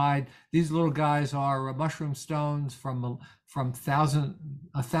 Final slide. These little guys are mushroom stones from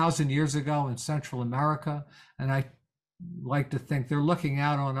 1,000 years ago in Central America, and I like to think they're looking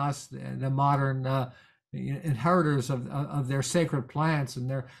out on us, the modern inheritors of their sacred plants, and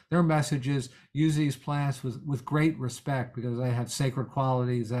their message is use these plants with great respect, because they have sacred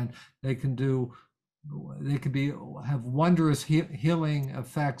qualities, and they can have wondrous healing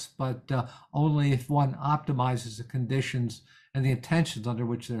effects, but only if one optimizes the conditions and the intentions under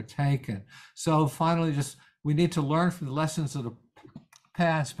which they're taken. So finally, we need to learn from the lessons of the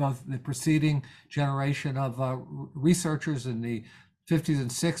past, both the preceding generation of researchers in the 50s and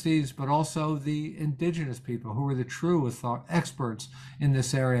 60s, but also the indigenous people who were the true experts in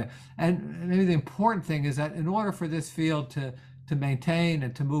this area. And maybe the important thing is that in order for this field to to maintain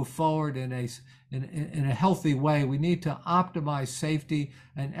and to move forward in a healthy way, we need to optimize safety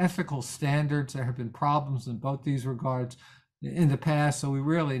and ethical standards. There have been problems in both these regards in the past, so we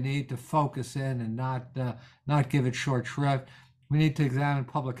really need to focus in and not give it short shrift. We need to examine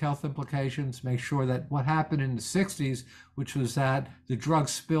public health implications, make sure that what happened in the 60s, which was that the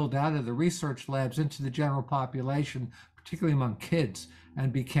drugs spilled out of the research labs into the general population, particularly among kids,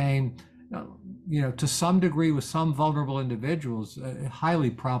 and became, to some degree with some vulnerable individuals, highly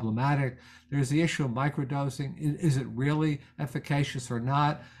problematic. There's the issue of microdosing. Is it really efficacious or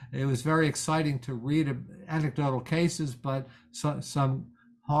not? It was very exciting to read anecdotal cases, but some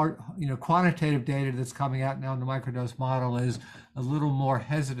hard, quantitative data that's coming out now in the microdose model is a little more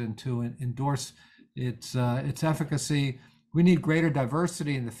hesitant to endorse its efficacy. We need greater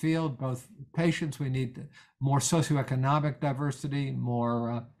diversity in the field, both patients. We need more socioeconomic diversity,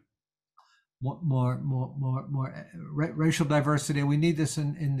 more racial diversity. We need this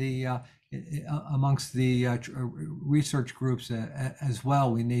in the amongst the research groups as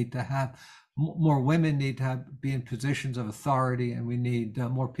well. We need to have more women need to be in positions of authority, and we need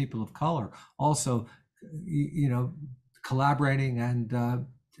more people of color also, collaborating and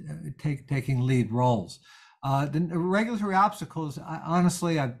taking lead roles. The regulatory obstacles,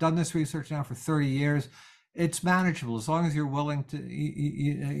 honestly, I've done this research now for 30 years. It's manageable as long as you're willing to,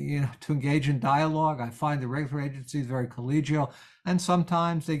 to engage in dialogue. I find the regulatory agencies very collegial, and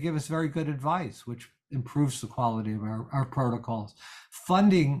sometimes they give us very good advice, which improves the quality of our protocols.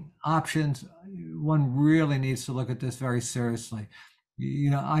 Funding options, one really needs to look at this very seriously.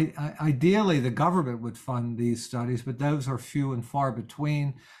 Ideally, the government would fund these studies, but those are few and far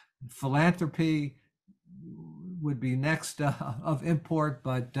between. Philanthropy would be next of import,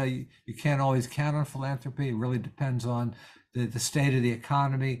 but you can't always count on philanthropy. It really depends on the state of the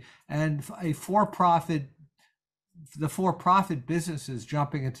economy. And the for-profit businesses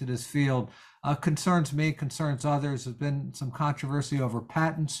jumping into this field concerns me, concerns others. There's been some controversy over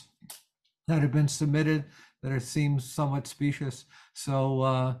patents that have been submitted that it seems somewhat specious.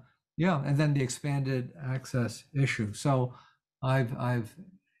 So and then the expanded access issue. So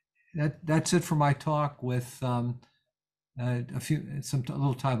that's it for my talk with a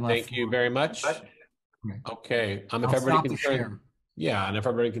little time left. Thank you very much. Okay. If everybody can turn, and if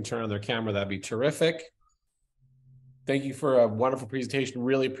everybody can turn on their camera, that'd be terrific. Thank you for a wonderful presentation.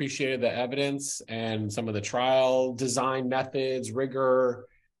 Really appreciated the evidence and some of the trial design methods, rigor,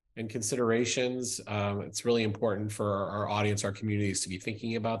 and considerations. It's really important for our audience, our communities to be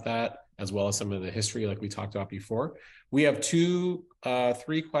thinking about that, as well as some of the history like we talked about before. We have 3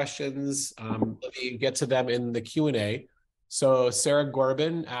 questions. Let me get to them in the Q&A. So Sarah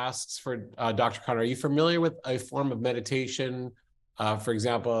Gorbin asks for Dr. Conner, are you familiar with a form of meditation, for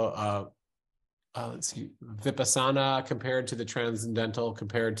example, let's see, Vipassana compared to the transcendental,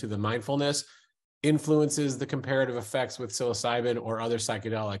 compared to the mindfulness, influences the comparative effects with psilocybin or other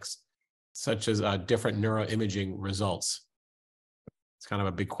psychedelics, such as different neuroimaging results? It's kind of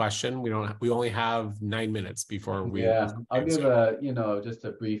a big question. We only have 9 minutes before we. Yeah, I'll give just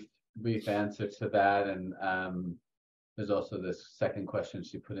a brief answer to that. And there's also this second question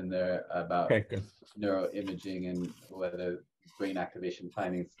she put in there about neuroimaging and whether brain activation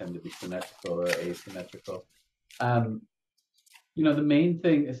findings tend to be symmetrical or asymmetrical. The main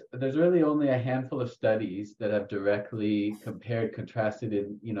thing is there's really only a handful of studies that have directly contrasted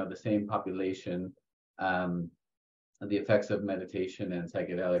in, the same population, the effects of meditation and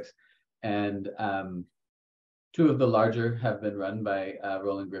psychedelics. And 2 of the larger have been run by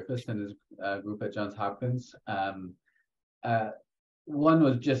Roland Griffiths and his group at Johns Hopkins. One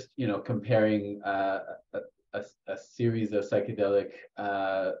was just, comparing a series of psychedelic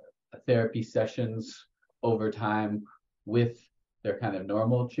therapy sessions over time with their kind of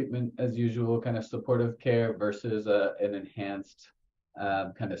normal treatment as usual kind of supportive care versus an enhanced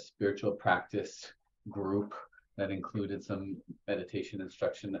kind of spiritual practice group that included some meditation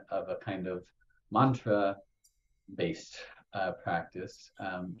instruction of a kind of mantra-based practice,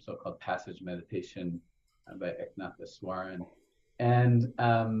 so-called passage meditation by Eknath Easwaran. And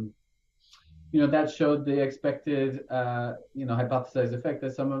that showed the expected, hypothesized effect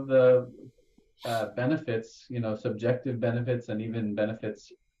that some of the benefits, subjective benefits and even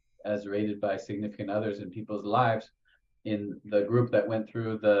benefits as rated by significant others in people's lives in the group that went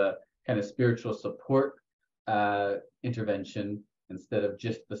through the kind of spiritual support intervention instead of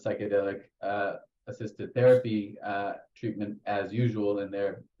just the psychedelic assisted therapy treatment as usual in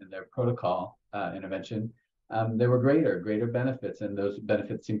their protocol intervention. There were greater benefits, and those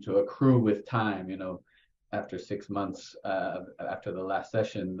benefits seem to accrue with time. After 6 months after the last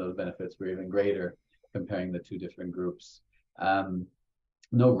session, those benefits were even greater comparing the 2 different groups.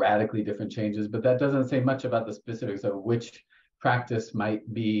 No radically different changes, but that doesn't say much about the specifics of which practice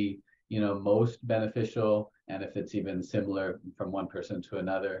might be, most beneficial, and if it's even similar from one person to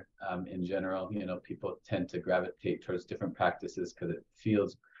another. In general, people tend to gravitate towards different practices because it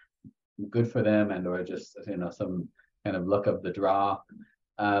feels good for them, and or just some kind of luck of the draw.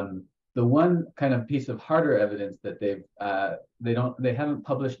 The one kind of piece of harder evidence that they haven't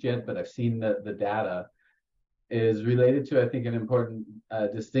published yet, but I've seen the data, is related to, I think, an important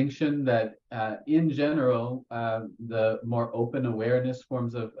distinction that in general, the more open awareness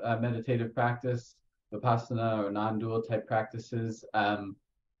forms of meditative practice, Vipassana or non-dual type practices,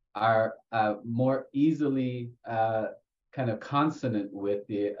 are more easily kind of consonant with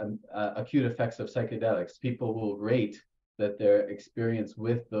the acute effects of psychedelics. People will rate that their experience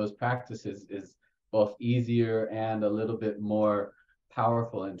with those practices is both easier and a little bit more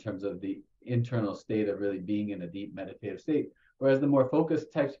powerful in terms of the internal state of really being in a deep meditative state. Whereas the more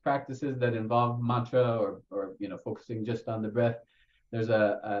focused types of practices that involve mantra or focusing just on the breath, there's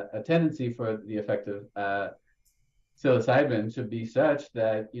a tendency for the effect of psilocybin to be such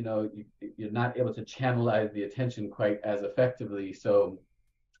that you're not able to channelize the attention quite as effectively. So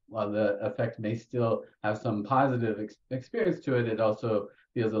while the effect may still have some positive experience to it, it also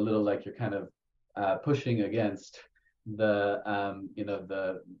feels a little like you're kind of pushing against the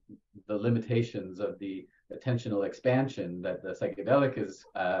limitations of the attentional expansion that the psychedelic is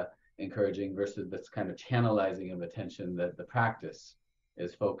encouraging versus this kind of channelizing of attention that the practice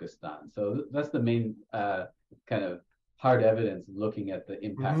is focused on. So that's the main kind of hard evidence looking at the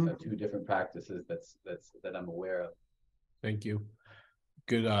impact of two different practices that I'm aware of. Thank you.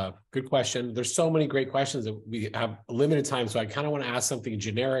 Good question. There's so many great questions that we have limited time. So I kind of want to ask something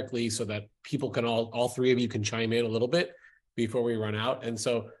generically so that people can all three of you can chime in a little bit before we run out. And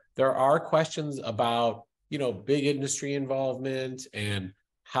so there are questions about, big industry involvement and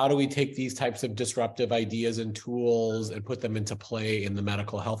how do we take these types of disruptive ideas and tools and put them into play in the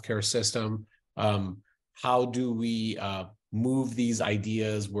medical healthcare system? How do we move these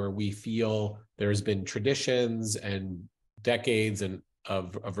ideas where we feel there's been traditions and decades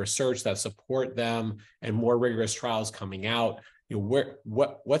of research that support them and more rigorous trials coming out?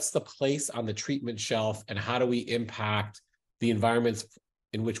 What's the place on the treatment shelf, and how do we impact the environments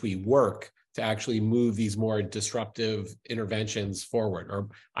in which we work to actually move these more disruptive interventions forward? Or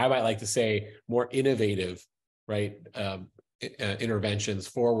I might like to say more innovative, right, interventions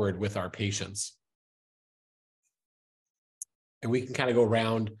forward with our patients. And we can kind of go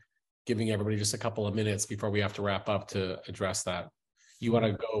around giving everybody just a couple of minutes before we have to wrap up to address that. You want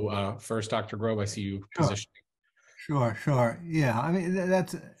to go first, Dr. Grove? I see you positioning. Sure. Yeah, I mean,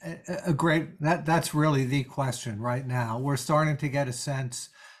 that's that's really the question right now. We're starting to get a sense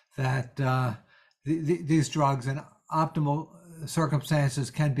that these drugs in optimal circumstances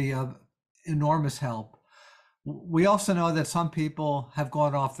can be of enormous help. We also know that some people have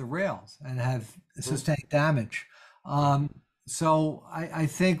gone off the rails and have sustained damage. So I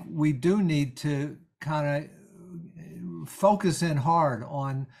think we do need to kind of focus in hard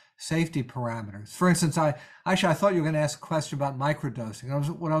on safety parameters. For instance, I thought you were going to ask a question about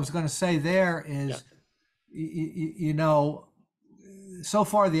microdosing. What I was going to say there is, so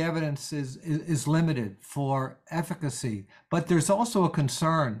far the evidence is limited for efficacy, but there's also a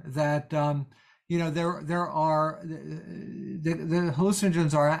concern that there are the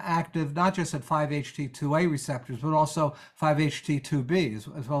hallucinogens are active not just at 5-HT2A receptors, but also 5-HT2B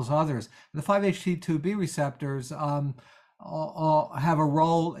as well as others. The 5-HT2B receptors have a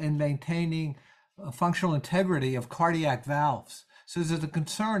role in maintaining functional integrity of cardiac valves. So there's a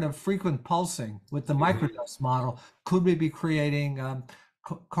concern of frequent pulsing with the microdose model. Could we be creating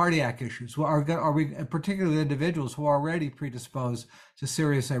cardiac issues? Are we particularly individuals who are already predisposed to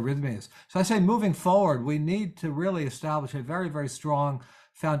serious arrhythmias? So I say moving forward, we need to really establish a very, very strong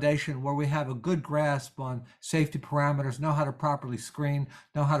foundation where we have a good grasp on safety parameters, know how to properly screen,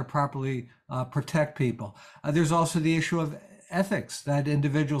 know how to properly protect people. There's also the issue of ethics, that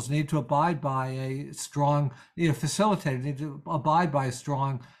individuals need to abide by a strong, facilitators need to abide by a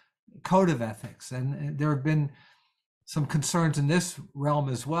strong code of ethics. And there have been some concerns in this realm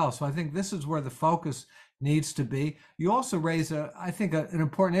as well. So I think this is where the focus needs to be. You also raise, I think, an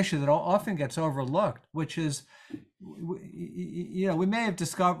important issue that often gets overlooked, which is, we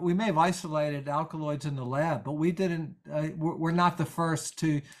may have isolated alkaloids in the lab, but we're not the first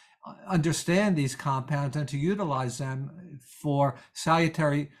to understand these compounds and to utilize them for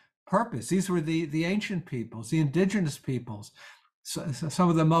salutary purpose. These were the ancient peoples, the indigenous peoples, some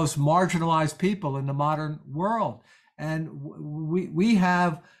of the most marginalized people in the modern world. And we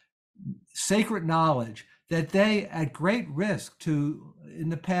have sacred knowledge that they at great risk to in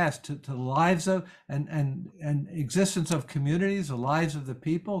the past to lives of and existence of communities, the lives of the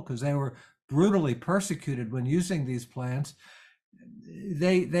people, because they were brutally persecuted when using these plants.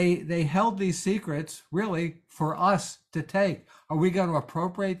 They held these secrets really for us to take. Are we going to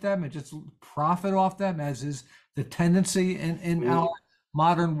appropriate them and just profit off them, as is the tendency in our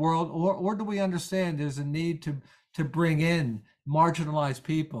modern world, or do we understand there's a need to bring in marginalized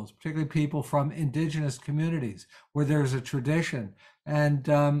peoples, particularly people from indigenous communities where there's a tradition, and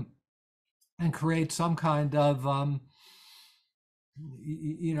create some kind of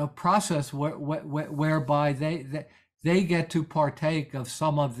process whereby they get to partake of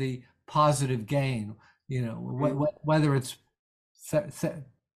some of the positive gain, whether it's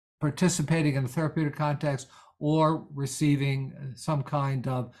participating in a therapeutic context or receiving some kind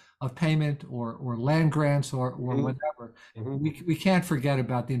of payment or land grants or whatever. We can't forget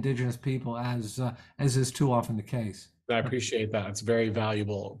about the indigenous people, as is too often the case. I appreciate that. It's a very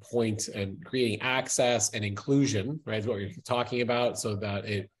valuable point, and creating access and inclusion, right, is what you're talking about, so that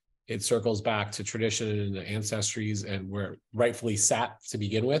it circles back to tradition and the ancestries and where it rightfully sat to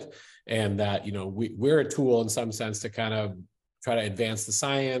begin with. And that, we're a tool in some sense to kind of try to advance the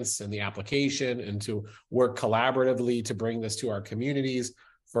science and the application, and to work collaboratively to bring this to our communities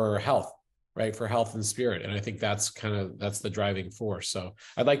for health, right? For health and spirit. And I think that's the driving force. So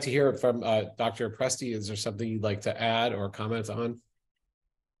I'd like to hear it from Dr. Presti. Is there something you'd like to add or comment on?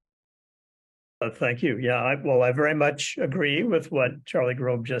 Thank you. Yeah, I very much agree with what Charlie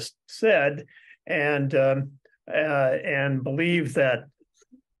Grove just said, and believe that,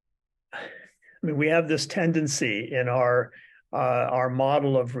 we have this tendency in our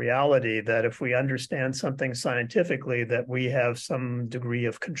model of reality that if we understand something scientifically, that we have some degree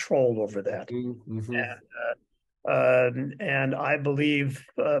of control over that. And I believe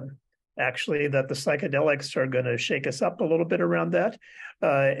actually that the psychedelics are going to shake us up a little bit around that,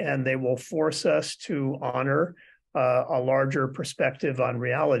 and they will force us to honor a larger perspective on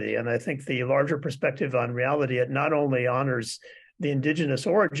reality. And I think the larger perspective on reality, it not only honors the indigenous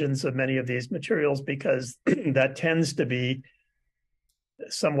origins of many of these materials, because that tends to be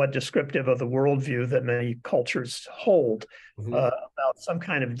somewhat descriptive of the worldview that many cultures hold, about some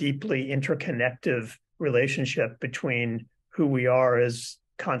kind of deeply interconnective relationship between who we are as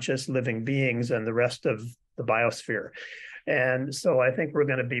conscious living beings and the rest of the biosphere. And so I think we're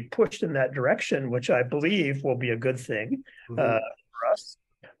going to be pushed in that direction, which I believe will be a good thing for us.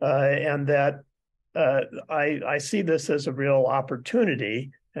 And that I see this as a real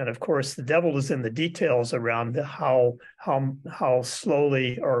opportunity. And of course, the devil is in the details around how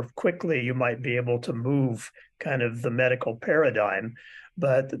slowly or quickly you might be able to move kind of the medical paradigm,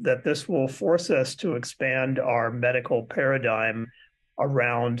 but that this will force us to expand our medical paradigm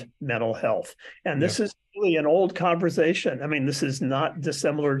around mental health. And this is really an old conversation. This is not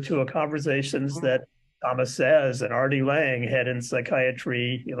dissimilar to a conversations that Thomas Saz and Artie Lang had in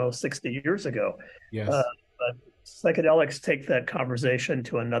psychiatry, 60 years ago. Yes. But psychedelics take that conversation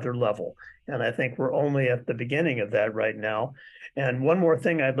to another level. And I think we're only at the beginning of that right now. And one more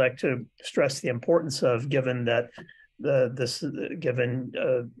thing I'd like to stress the importance of, given that given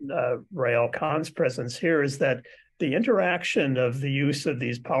Rael Khan's presence here, is that the interaction of the use of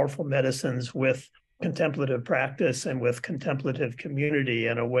these powerful medicines with contemplative practice and with contemplative community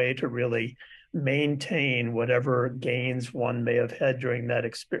in a way to really maintain whatever gains one may have had during that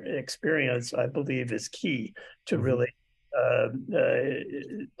experience, I believe, is key to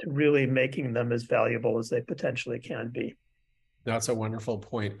really making them as valuable as they potentially can be. That's a wonderful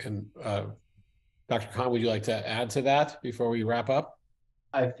point. And Dr. Khan, would you like to add to that before we wrap up?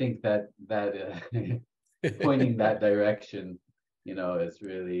 I think that pointing that direction, is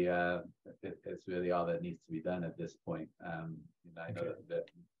really it's really all that needs to be done at this point. I know that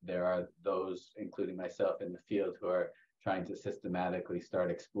there are those, including myself in the field, who are trying to systematically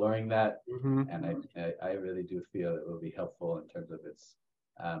start exploring that, and I really do feel it will be helpful in terms of its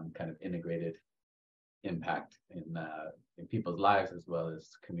kind of integrated impact in people's lives as well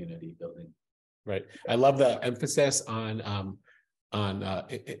as community building. Right. I love the emphasis on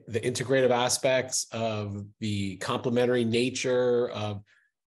the integrative aspects of the complementary nature of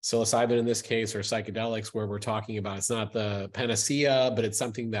psilocybin in this case, or psychedelics, where we're talking about it's not the panacea, but it's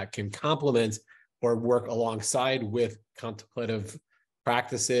something that can complement or work alongside with contemplative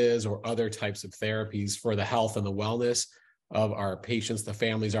practices or other types of therapies for the health and the wellness of our patients, the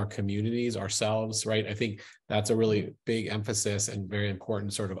families, our communities, ourselves, right? I think that's a really big emphasis and very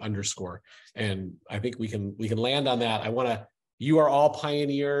important sort of underscore. And I think we can land on that. You are all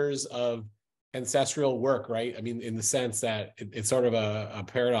pioneers of ancestral work, right? I mean, in the sense that it's sort of a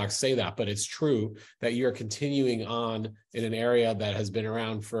paradox to say that, but it's true that you're continuing on in an area that has been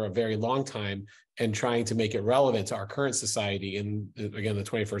around for a very long time and trying to make it relevant to our current society in, again, the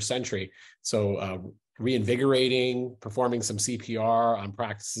 21st century. So reinvigorating, performing some CPR on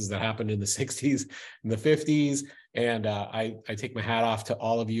practices that happened in the 60s and the 50s. And I take my hat off to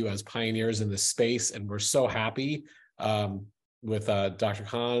all of you as pioneers in this space. And we're so happy with Dr.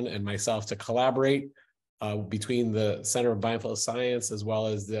 Khan and myself to collaborate between the Center of Mindful Science as well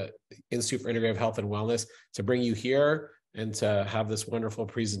as the Institute for Integrative Health and Wellness to bring you here and to have this wonderful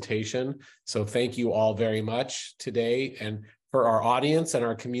presentation. So thank you all very much today. And for our audience and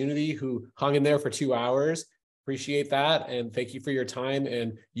our community who hung in there for 2 hours, appreciate that. And thank you for your time.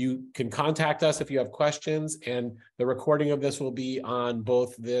 And you can contact us if you have questions. And the recording of this will be on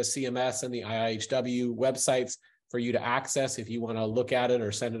both the CMS and the IIHW websites for you to access if you want to look at it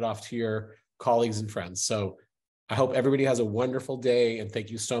or send it off to your colleagues and friends. So I hope everybody has a wonderful day. And thank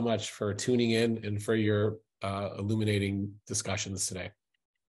you so much for tuning in and for your illuminating discussions today.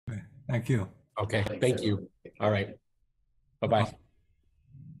 Thank you. Okay, thank you. All right. Bye-bye.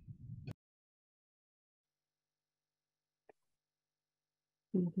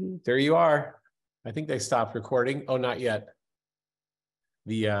 There you are. I think they stopped recording. Oh, not yet.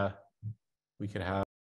 We could have